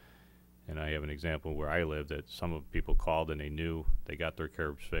themselves. And I have an example where I live that some of people called and they knew they got their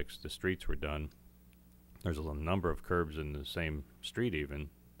curbs fixed, the streets were done. There's a number of curbs in the same street even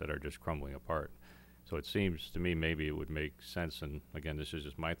that are just crumbling apart. So it seems to me maybe it would make sense, and again, this is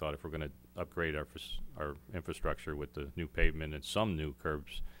just my thought, if we're going to upgrade our infrastructure with the new pavement and some new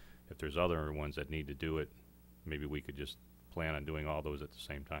curbs, if there's other ones that need to do it, maybe we could just plan on doing all those at the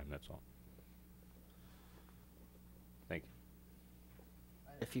same time, that's all. Thank you.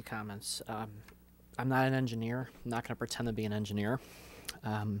 A few comments. I'm not an engineer. I'm not going to pretend to be an engineer.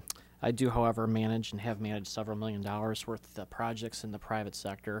 I do, however, manage and have managed several $1 million worth of projects in the private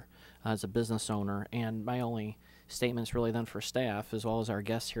sector as a business owner. And my only statements really then for staff, as well as our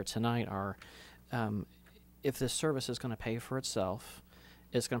guests here tonight, are if this service is going to pay for itself,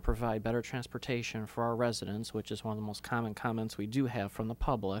 it's going to provide better transportation for our residents, which is one of the most common comments we do have from the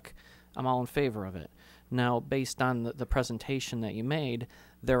public, I'm all in favor of it. Now, based on the presentation that you made,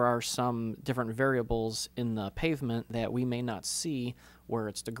 there are some different variables in the pavement that we may not see, where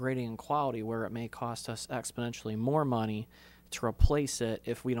it's degrading in quality, where it may cost us exponentially more money to replace it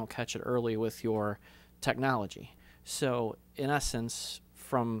if we don't catch it early with your technology. So, in essence,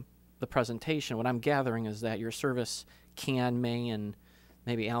 from the presentation, what I'm gathering is that your service may, and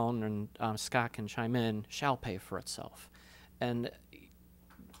maybe Alan and Scott can chime in, shall pay for itself. And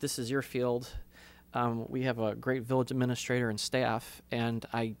this is your field. We have a great village administrator and staff, and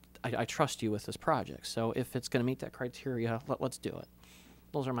I trust you with this project. So if it's going to meet that criteria, let's do it.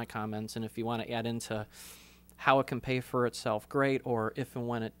 Those are my comments, and if you want to add into how it can pay for itself, great, or if and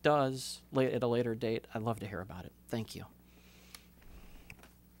when it does at a later date, I'd love to hear about it. Thank you.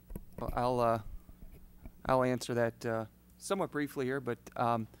 Well, I'll answer that somewhat briefly here, but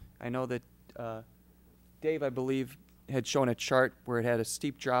I know that Dave, I believe, had shown a chart where it had a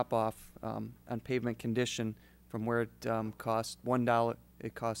steep drop-off on pavement condition from where it cost $1.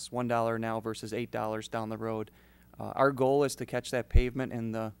 It costs $1 now versus $8 down the road. Our goal is to catch that pavement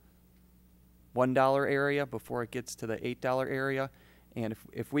in the $1 area before it gets to the $8 area, and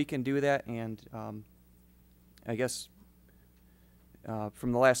if we can do that, and I guess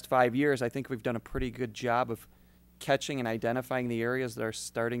from the last 5 years, I think we've done a pretty good job of catching and identifying the areas that are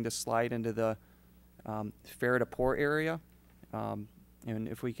starting to slide into the fair to poor area, and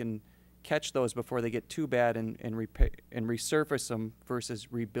if we can catch those before they get too bad and resurface them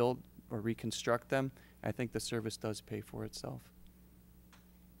versus rebuild or reconstruct them, I think the service does pay for itself.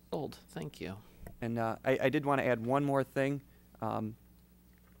 Sold. Thank you. And I did want to add one more thing.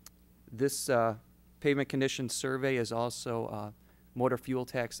 This pavement condition survey is also motor fuel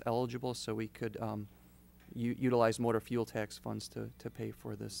tax eligible, so we could utilize motor fuel tax funds to pay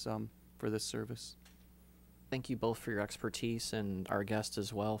for this service. Thank you both for your expertise, and our guests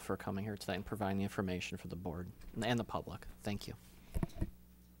as well for coming here tonight and providing the information for the board and the public. Thank you.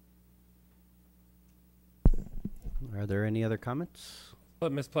 Are there any other comments?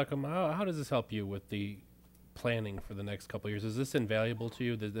 But Ms. Pleckham, how does this help you with the planning for the next couple of years? Is this invaluable to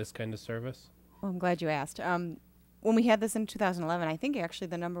you, this kind of service? Well, I'm glad you asked. When we had this in 2011, I think actually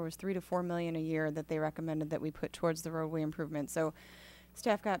the number was $3 to $4 million a year that they recommended that we put towards the roadway improvement. So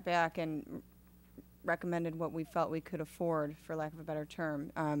staff got back and recommended what we felt we could afford, for lack of a better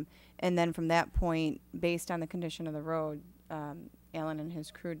term. And then from that point, based on the condition of the road, Alan and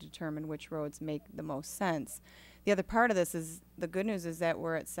his crew determined which roads make the most sense. The other part of this is, the good news is that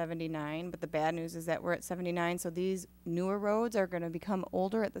we're at 79, but the bad news is that we're at 79. So these newer roads are going to become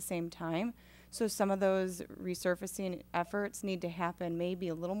older at the same time. So some of those resurfacing efforts need to happen maybe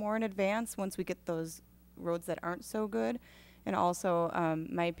a little more in advance once we get those roads that aren't so good. And also,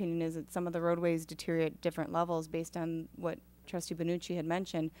 my opinion is that some of the roadways deteriorate at different levels based on what Trustee Benucci had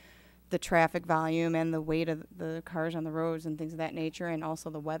mentioned, the traffic volume and the weight of the cars on the roads and things of that nature, and also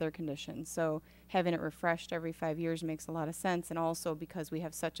the weather conditions. So having it refreshed every 5 years makes a lot of sense. And also because we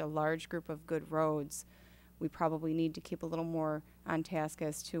have such a large group of good roads, we probably need to keep a little more on task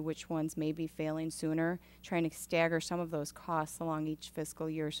as to which ones may be failing sooner, trying to stagger some of those costs along each fiscal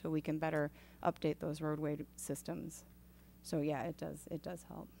year so we can better update those roadway systems. So yeah, it does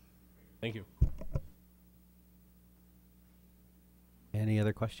help. Thank you. Any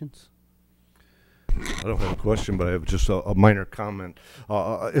other questions? I don't have a question, but I have just a minor comment.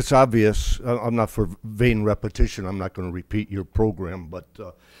 It's obvious, I'm not for vain repetition, I'm not going to repeat your program, but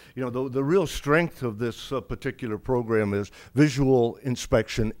you know, the real strength of this particular program is visual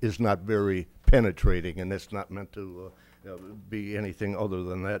inspection is not very penetrating, and it's not meant to be anything other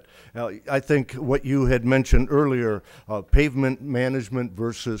than that. I think what you had mentioned earlier, pavement management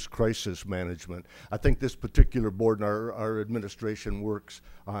versus crisis management, I think this particular board and our administration works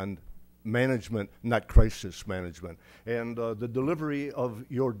on management, not crisis management. And the delivery of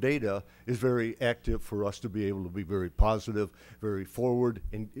your data is very active for us to be able to be very positive, very forward,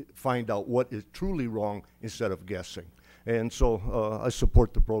 and find out what is truly wrong instead of guessing. And so I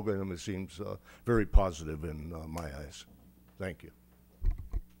support the program. It seems very positive in my eyes. Thank you.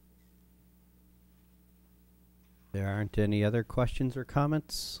 There aren't any other questions or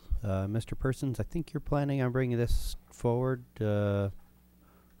comments. Mr. Persons, I think you're planning on bringing this forward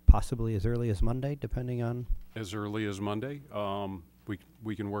possibly as early as Monday, depending on... As early as Monday.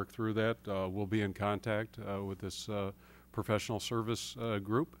 We can work through that. We'll be in contact with this professional service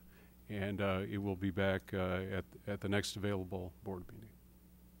group, and it will be back at the next available board meeting.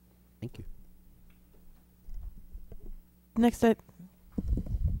 Thank you. Next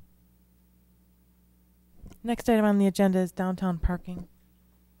item on the agenda is downtown parking.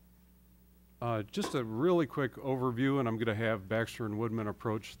 Just a really quick overview, and I'm going to have Baxter and Woodman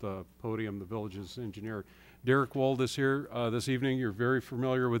approach the podium, the village's engineer. Derek Wold is here this evening. You're very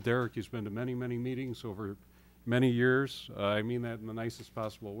familiar with Derek. He's been to many, many meetings over many years. I mean that in the nicest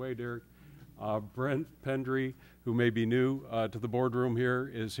possible way, Derek. Brent Pendry, who may be new to the boardroom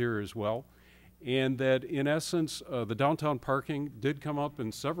here, is here as well. And that, in essence, the downtown parking did come up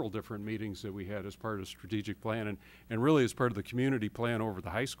in several different meetings that we had as part of the strategic plan, and really as part of the community plan over the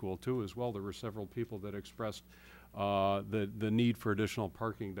high school, too, as well. There were several people that expressed the need for additional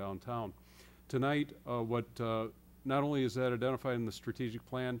parking downtown. Tonight, not only is that identified in the strategic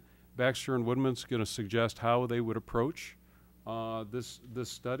plan, Baxter and Woodman's going to suggest how they would approach this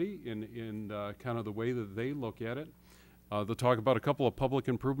study in kind of the way that they look at it. They'll talk about a couple of public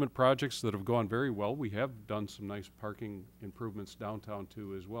improvement projects that have gone very well. We have done some nice parking improvements downtown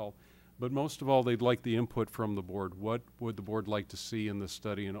too as well. But most of all, they'd like the input from the board. What would the board like to see in this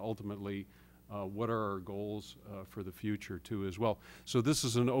study, and ultimately, what are our goals for the future too as well? So this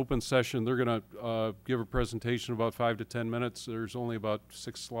is an open session. They're going to give a presentation about 5 to 10 minutes. There's only about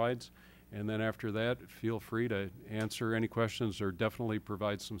 6 slides. And then after that, feel free to answer any questions or definitely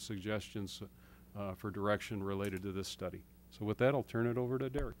provide some suggestions for direction related to this study. So with that, I'll turn it over to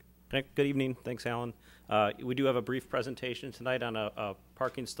Derek. Good evening. Thanks, Alan. We do have a brief presentation tonight on a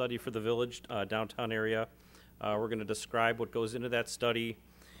parking study for the village downtown area. We're going to describe what goes into that study,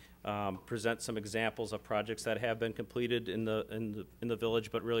 present some examples of projects that have been completed in the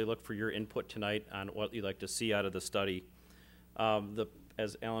village, but really look for your input tonight on what you'd like to see out of the study.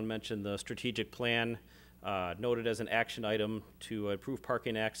 As Alan mentioned, the strategic plan noted as an action item to improve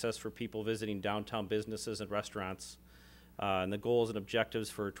parking access for people visiting downtown businesses and restaurants. And the goals and objectives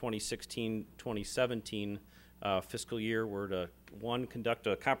for 2016-2017 fiscal year were to, 1, conduct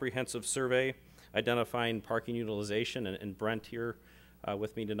a comprehensive survey identifying parking utilization, and Brent here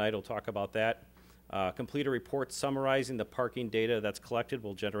with me tonight will talk about that. Complete a report summarizing the parking data that's collected.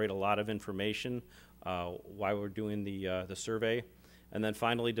 Will generate a lot of information why we're doing the survey. And then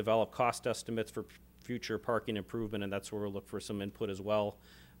finally, develop cost estimates for future parking improvement, and that's where we'll look for some input as well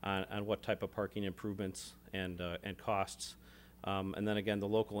on what type of parking improvements and costs. And then again, the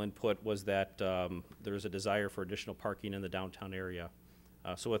local input was that there's a desire for additional parking in the downtown area.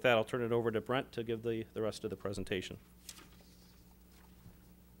 So with that, I'll turn it over to Brent to give the rest of the presentation.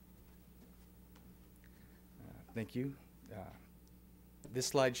 Thank you. This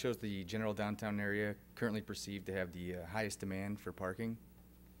slide shows the general downtown area currently perceived to have the highest demand for parking.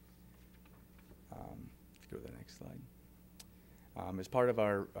 Go to the next slide. As part of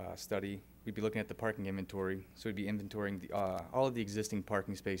our study, we'd be looking at the parking inventory. So we'd be inventorying all of the existing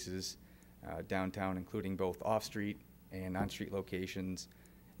parking spaces downtown, including both off-street and on-street locations,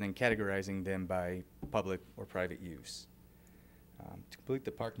 and then categorizing them by public or private use. To complete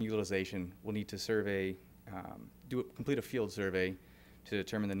the parking utilization, we'll need to survey, complete a field survey to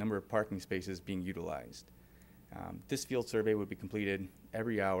determine the number of parking spaces being utilized. This field survey would be completed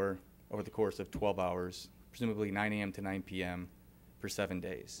every hour over the course of 12 hours, presumably 9 a.m. to 9 p.m. for 7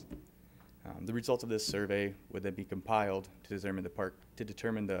 days. The results of this survey would then be compiled to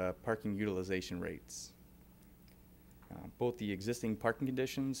determine the parking utilization rates. Both the existing parking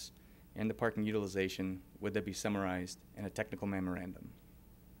conditions and the parking utilization would then be summarized in a technical memorandum.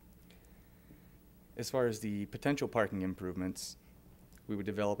 As far as the potential parking improvements, we would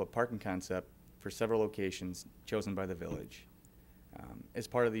develop a parking concept for several locations chosen by the village. As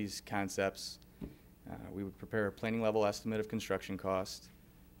part of these concepts, we would prepare a planning level estimate of construction cost,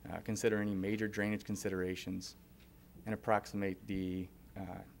 consider any major drainage considerations, and approximate the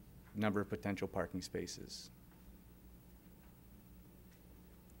number of potential parking spaces.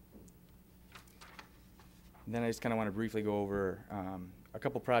 And then I just kind of want to briefly go over a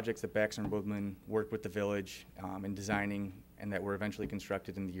couple projects that Baxter and Woodman worked with the village in designing and that were eventually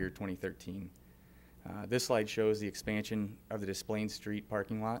constructed in the year 2013. This slide shows the expansion of the Desplaines Street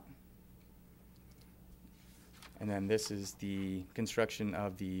parking lot. And then this is the construction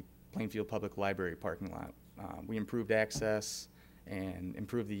of the Plainfield Public Library parking lot. We improved access and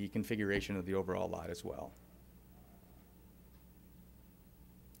improved the configuration of the overall lot as well.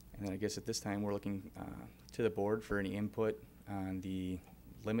 And then I guess at this time we're looking to the board for any input on the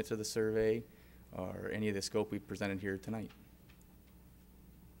limits of the survey or any of the scope we've presented here tonight.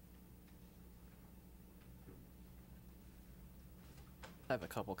 I have a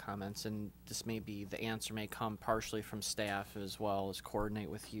couple comments, and this may be, the answer may come partially from staff as well as coordinate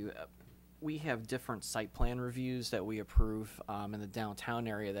with you. we have different site plan reviews that we approve in the downtown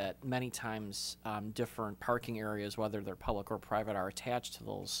area that many times different parking areas, whether they're public or private, are attached to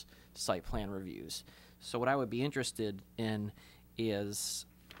those site plan reviews. So what I would be interested in is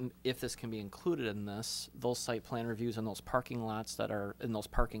if this can be included in this, those site plan reviews and those parking lots that are in those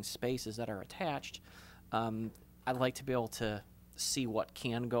parking spaces that are attached. I'd like to be able to see what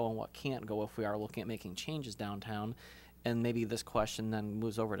can go and what can't go if we are looking at making changes downtown. And maybe this question then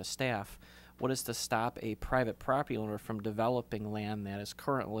moves over to staff. What is to stop a private property owner from developing land that is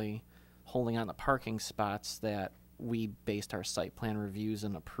currently holding on to parking spots that we based our site plan reviews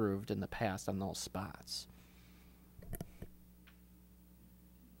and approved in the past on those spots?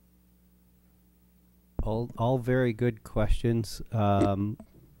 All very good questions.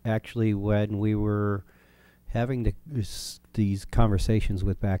 Actually, when we were having these conversations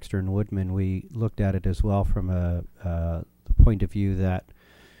with Baxter and Woodman, we looked at it as well from the point of view that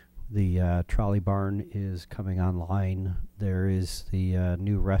the trolley barn is coming online. There is the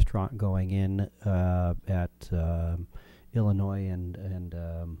new restaurant going in at Illinois and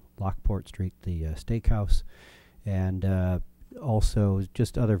Lockport Street, the steakhouse, and also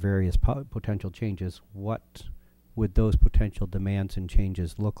just other various potential changes. What would those potential demands and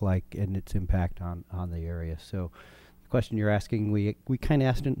changes look like and its impact on the area? So the question you're asking, we kind of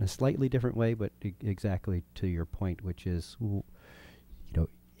asked it in a slightly different way, but exactly to your point, which is, you know,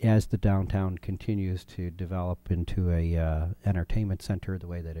 as the downtown continues to develop into a entertainment center the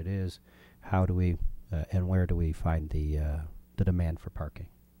way that it is, how do we and where do we find the demand for parking?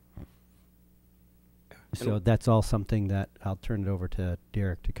 So that's all something that I'll turn it over to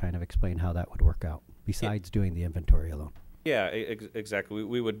Derek to kind of explain how that would work out, besides doing the inventory alone. Yeah, exactly.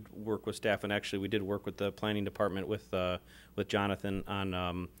 We would work with staff, and actually we did work with the planning department with Jonathan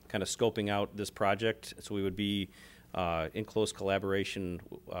on kind of scoping out this project. So we would be in close collaboration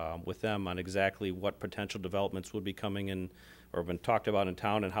with them on exactly what potential developments would be coming in or been talked about in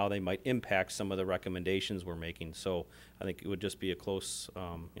town and how they might impact some of the recommendations we're making. So I think it would just be a close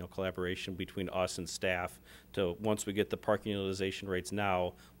collaboration between us and staff to, once we get the parking utilization rates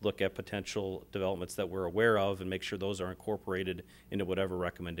now, look at potential developments that we're aware of and make sure those are incorporated into whatever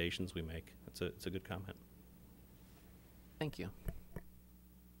recommendations we make. It's a good comment. Thank you.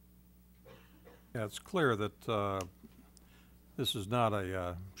 Yeah, it's clear that this is not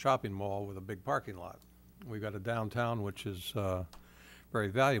a shopping mall with a big parking lot. We've got a downtown which is very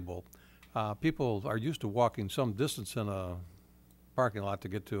valuable. People are used to walking some distance in a parking lot to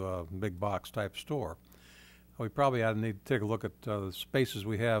get to a big box type store. We probably need to take a look at the spaces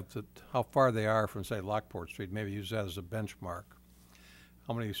we have, how far they are from, say, Lockport Street, maybe use that as a benchmark.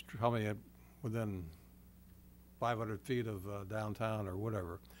 How many within 500 feet of downtown or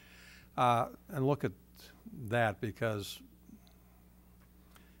whatever. And look at that, because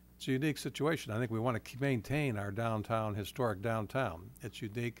it's a unique situation. I think we want to maintain our downtown, historic downtown. It's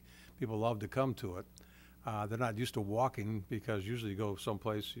unique. People love to come to it. They're not used to walking, because usually you go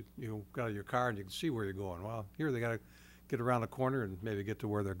someplace, you got out your car and you can see where you're going. Well, here they got to get around the corner and maybe get to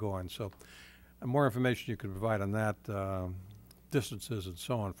where they're going. So more information you can provide on that, distances and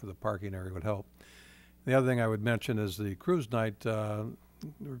so on for the parking area would help. The other thing I would mention is the cruise night.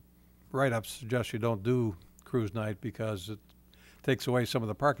 Write-ups suggest you don't do cruise night because it takes away some of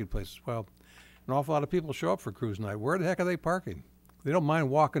the parking places. Well, an awful lot of people show up for cruise night. Where the heck are they parking? They don't mind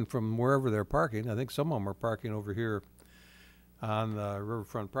walking from wherever they're parking. I think some of them are parking over here on the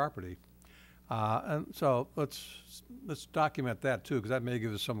riverfront property. And so let's document that too, because that may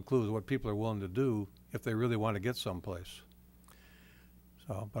give us some clues of what people are willing to do if they really want to get someplace.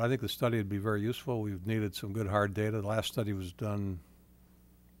 So, but I think the study would be very useful. We've needed some good hard data. The last study was done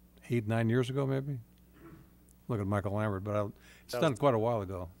 8-9 years ago, maybe. Look at Michael Lambert, but it's done quite a while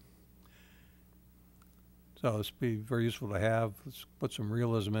ago. So this would be very useful to have. Let's put some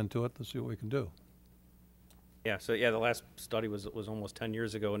realism into it. Let's see what we can do. Yeah, so yeah, the last study was almost 10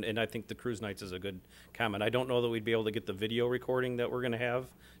 years ago, and I think the cruise nights is a good comment. I don't know that we'd be able to get the video recording that we're going to have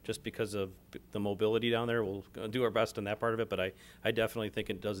just because of the mobility down there. We'll do our best on that part of it, but I definitely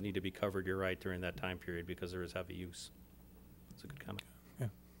think it does need to be covered, you're right, during that time period because there is heavy use. It's a good comment. Yeah.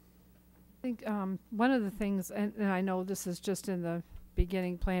 I think one of the things, and I know this is just in the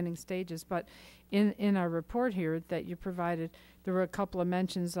beginning planning stages, but in our report here that you provided, there were a couple of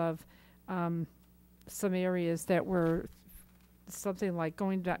mentions of some areas that were something like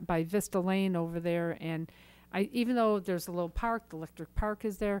going by Vista Lane over there, and even though there's a little park, the electric park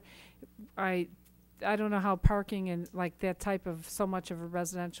is there, I don't know how parking and like that type of so much of a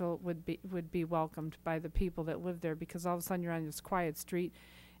residential would be welcomed by the people that live there, because all of a sudden you're on this quiet street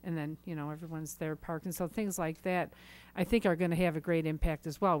and then, you know, everyone's there parked. And so things like that, I think, are going to have a great impact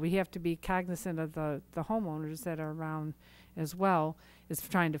as well. We have to be cognizant of the homeowners that are around as well as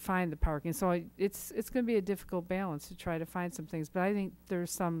trying to find the parking. So it's going to be a difficult balance to try to find some things. But I think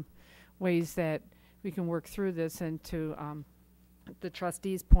there's some ways that we can work through this, and to the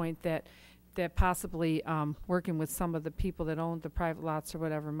trustees' point that possibly working with some of the people that own the private lots or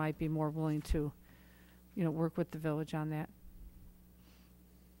whatever might be more willing to, you know, work with the village on that.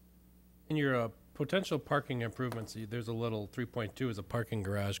 In your potential parking improvements, there's a little 3.2 is a parking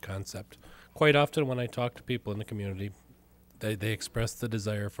garage concept. Quite often when I talk to people in the community, they express the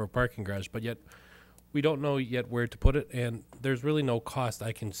desire for a parking garage, but yet we don't know yet where to put it, and there's really no cost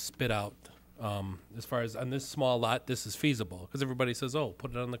I can spit out as far as on this small lot, this is feasible, because everybody says, oh,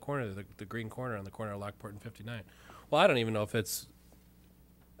 put it on the corner, the green corner on the corner of Lockport and 59. Well, I don't even know if it's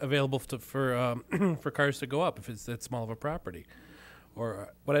available for cars to go up if it's that small of a property.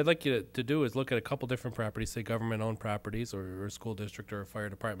 Or what I'd like you to do is look at a couple different properties, say government-owned properties or a school district or a fire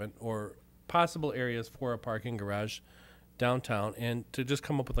department, or possible areas for a parking garage downtown, and to just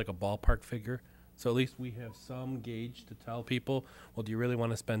come up with like a ballpark figure. So at least we have some gauge to tell people, well, do you really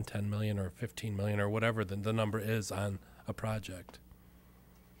want to spend 10 million or 15 million or whatever the number is on a project?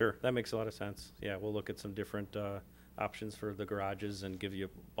 Sure, that makes a lot of sense. Yeah, we'll look at some different options for the garages and give you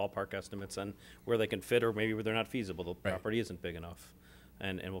ballpark estimates on where they can fit, or maybe where they're not feasible. The property isn't big enough,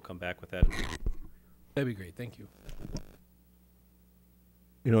 and we'll come back with that. That'd be great. Thank you.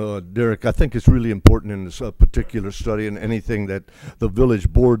 You know, Derek, I think it's really important in this particular study, and anything that the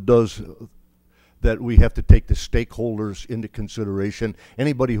village board does, that we have to take the stakeholders into consideration.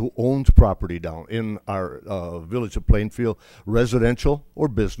 Anybody who owns property down in our village of Plainfield, residential or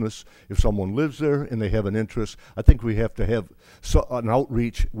business, if someone lives there and they have an interest, I think we have to have an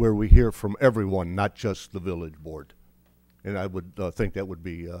outreach where we hear from everyone, not just the village board. And I would think that would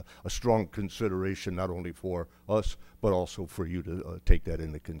be a strong consideration, not only for us, but also for you to take that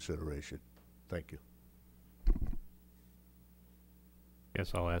into consideration. Thank you.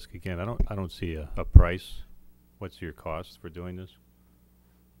 Guess I'll ask again. I don't see a price. What's your cost for doing this?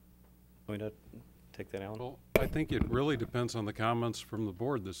 Want me to take that, Alan? Well, I think it really depends on the comments from the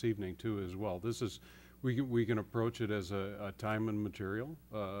board this evening too, as well. This is, we can approach it as a time and material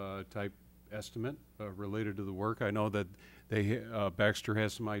type estimate related to the work. I know that Baxter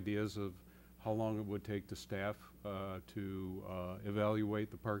has some ideas of how long it would take to staff to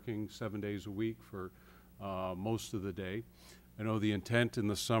evaluate the parking 7 days a week for most of the day. I know the intent in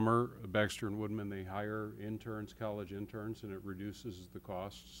the summer, Baxter and Woodman, they hire interns, college interns, and it reduces the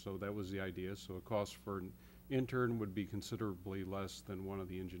cost. So that was the idea. So a cost for an intern would be considerably less than one of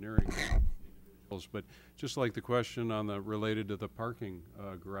the engineering individuals. But just like the question on the related to the parking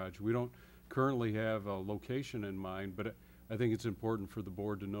garage, we don't currently have a location in mind, but I think it's important for the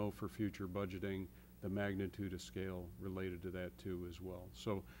board to know for future budgeting the magnitude of scale related to that too as well.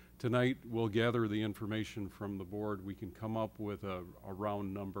 So tonight we'll gather the information from the board. We can come up with a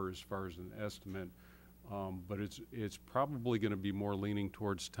round number as far as an estimate, but it's probably going to be more leaning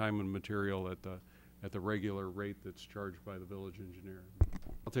towards time and material at the regular rate that's charged by the village engineer.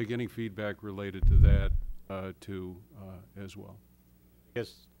 I'll take any feedback related to that too as well. I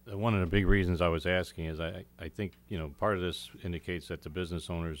guess one of the big reasons I was asking is I think, you know, part of this indicates that the business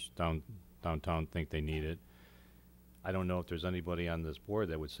owners downtown think they need it. I don't know if there's anybody on this board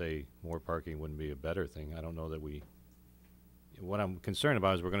that would say more parking wouldn't be a better thing. I don't know that what I'm concerned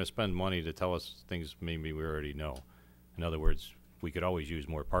about is we're going to spend money to tell us things maybe we already know. In other words, we could always use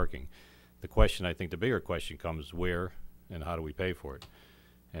more parking. The question, I think the bigger question comes where and how do we pay for it?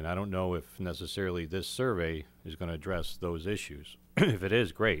 And I don't know if necessarily this survey is going to address those issues. If it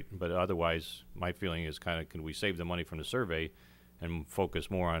is, great, but otherwise my feeling is kind of, can we save the money from the survey and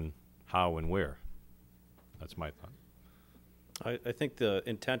focus more on how and where? That's my thought. I think the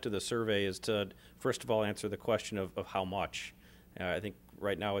intent of the survey is to, first of all, answer the question of how much. I think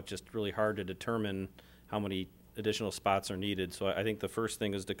right now it's just really hard to determine how many additional spots are needed. So I think the first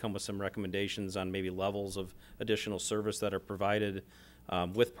thing is to come with some recommendations on maybe levels of additional service that are provided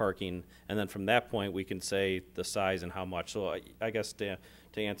with parking. And then from that point, we can say the size and how much. So I guess to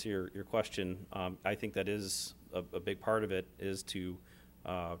answer your question, I think that is a big part of it is to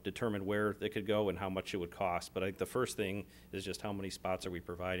determine where they could go and how much it would cost. But I think the first thing is just how many spots are we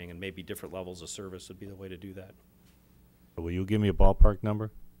providing, and maybe different levels of service would be the way to do that. Will you give me a ballpark number?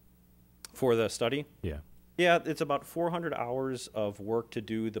 For the study? Yeah. Yeah, it's about 400 hours of work to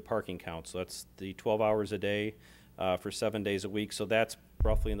do the parking count. So that's the 12 hours a day for 7 days a week. So that's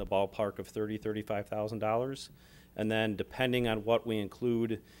roughly in the ballpark of $30,000, $35,000. And then depending on what we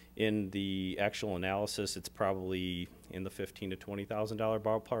include in the actual analysis, it's probably in the $15,000 to $20,000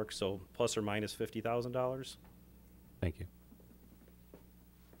 ballpark, so plus or minus $50,000. Thank you.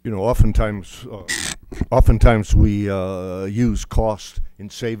 You know, oftentimes we use cost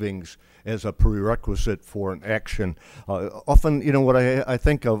and savings as a prerequisite for an action. Often, you know, what I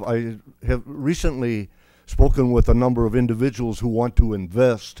think of, I have recently spoken with a number of individuals who want to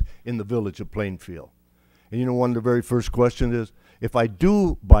invest in the village of Plainfield. And you know, one of the very first questions is, if I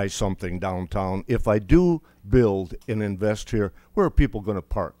do buy something downtown, if I do build and invest here, where are people going to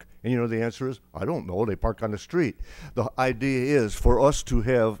park? And you know, the answer is, I don't know. They park on the street. The idea is for us to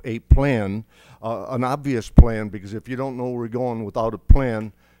have a plan, an obvious plan, because if you don't know where we're going without a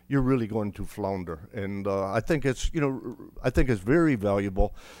plan, you're really going to flounder. And I think it's, you know, I think it's very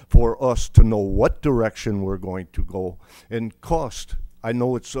valuable for us to know what direction we're going to go. And cost, I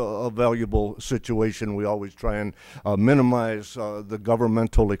know it's a valuable situation. We always try and minimize the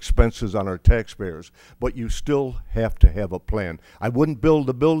governmental expenses on our taxpayers, but you still have to have a plan. I wouldn't build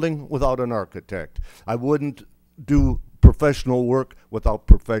a building without an architect. I wouldn't do professional work without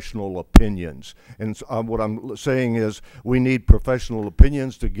professional opinions. And what I'm saying is we need professional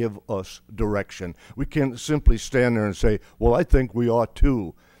opinions to give us direction. We can't simply stand there and say, well, I think we ought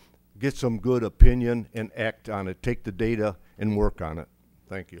to. Get some good opinion and act on it. Take the data and work on it.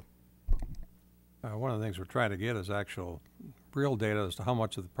 Thank you. One of the things we're trying to get is actual real data as to how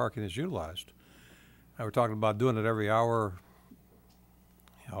much of the parking is utilized. We're talking about doing it every hour,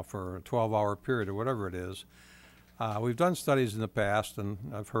 you know, for a 12-hour period or whatever it is. We've done studies in the past, and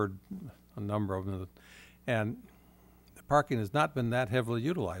I've heard a number of them, and the parking has not been that heavily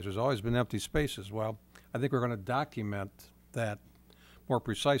utilized. There's always been empty spaces. Well, I think we're going to document that more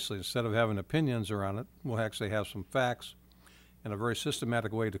precisely. Instead of having opinions around it, we'll actually have some facts and a very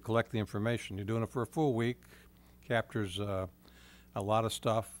systematic way to collect the information. You're doing it for a full week, captures a lot of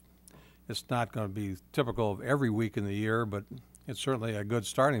stuff. It's not going to be typical of every week in the year, but it's certainly a good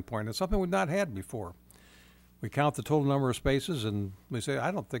starting point. It's something we've not had before. We count the total number of spaces and we say,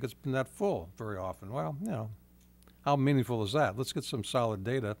 I don't think it's been that full very often. Well, you know, how meaningful is that? Let's get some solid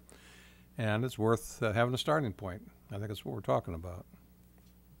data, and it's worth having a starting point. I think that's what we're talking about.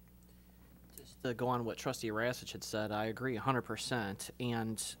 To go on what Trustee Rasich had said, I agree 100%.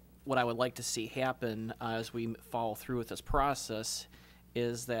 And what I would like to see happen as we follow through with this process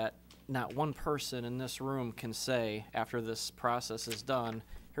is that not one person in this room can say, after this process is done,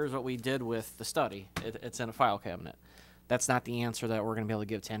 here's what we did with the study. It's in a file cabinet. That's not the answer that we're going to be able to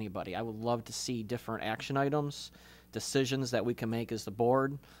give to anybody. I would love to see different action items, decisions that we can make as the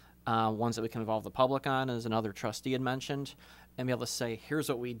board, ones that we can involve the public on, as another trustee had mentioned, and be able to say, here's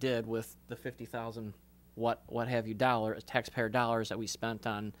what we did with the 50,000 what have you taxpayer dollars that we spent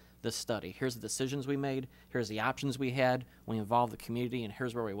on this study. Here's the decisions we made, here's the options we had, we involved the community, and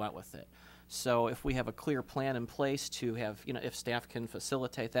here's where we went with it. So if we have a clear plan in place to have, you know, if staff can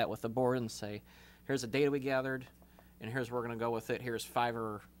facilitate that with the board and say, here's the data we gathered, and here's where we're going to go with it, here's 5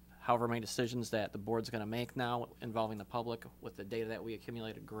 or however many decisions that the board's going to make now involving the public with the data that we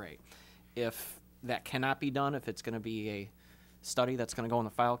accumulated, great. If that cannot be done, if it's going to be a study that's going to go in the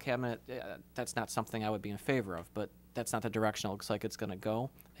file cabinet, that's not something I would be in favor of, but that's not the direction it looks like it's going to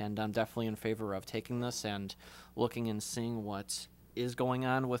go. And I'm definitely in favor of taking this and looking and seeing what is going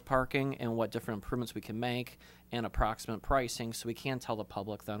on with parking and what different improvements we can make and approximate pricing, so we can tell the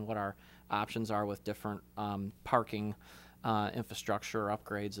public then what our options are with different parking infrastructure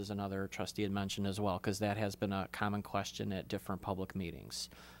upgrades, as another trustee had mentioned as well, because that has been a common question at different public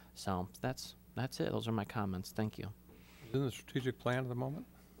meetings. So that's it. Those are my comments. Thank you. Is in the strategic plan at the moment?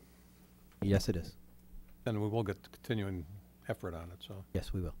 Yes, it is. Then we will get continuing effort on it. So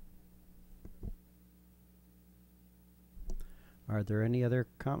yes, we will. Are there any other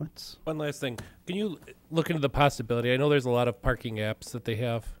comments? One last thing. Can you look into the possibility? I know there's a lot of parking apps that they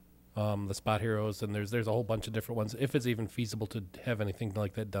have, the Spot Heroes, and there's a whole bunch of different ones. If it's even feasible to have anything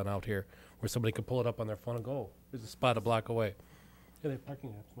like that done out here, where somebody could pull it up on their phone and go, there's a spot a block away. Yeah, they have parking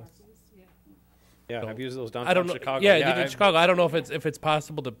apps. Yeah, So, I've used those downtown I don't know. Chicago. Yeah, in Chicago. I don't know if it's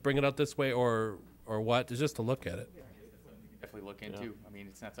possible to bring it out this way or what. It's just to look at it. Definitely look into. Yeah. I mean,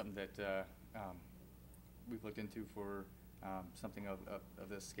 it's not something that we've looked into for something of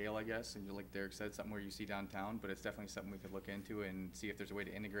this scale, I guess. And like Derek said, something where you see downtown, but it's definitely something we could look into and see if there's a way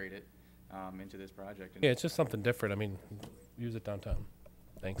to integrate it into this project. And Yeah, it's just something different. I mean, use it downtown.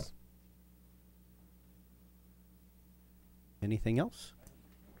 Thanks. Anything else?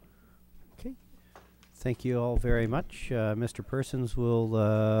 Okay. Thank you all very much. Mr. Persons will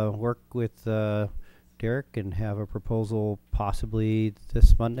work with Derek and have a proposal possibly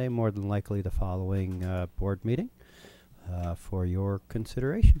this Monday, more than likely the following board meeting. for your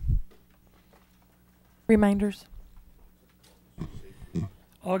consideration. Reminders.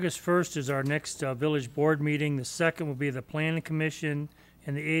 August 1st is our next village board meeting. The 2nd will be the planning commission,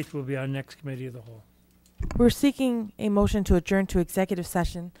 and the 8th will be our next committee of the whole. We're seeking a motion to adjourn to executive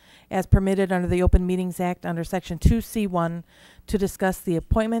session as permitted under the Open Meetings Act under Section 2C1 to discuss the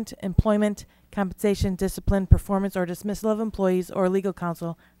appointment, employment, compensation, discipline, performance, or dismissal of employees or legal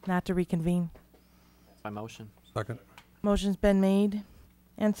counsel, not to reconvene. By motion. Second. Motion's been made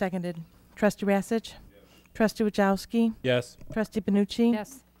and seconded. Trustee Rassich? Trustee Wajowski? Yes. Trustee Benucci?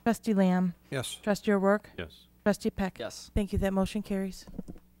 Yes. Trustee Lamb? Yes. Trustee O'Rourke? Yes. Trustee Peck? Yes. Thank you. That motion carries.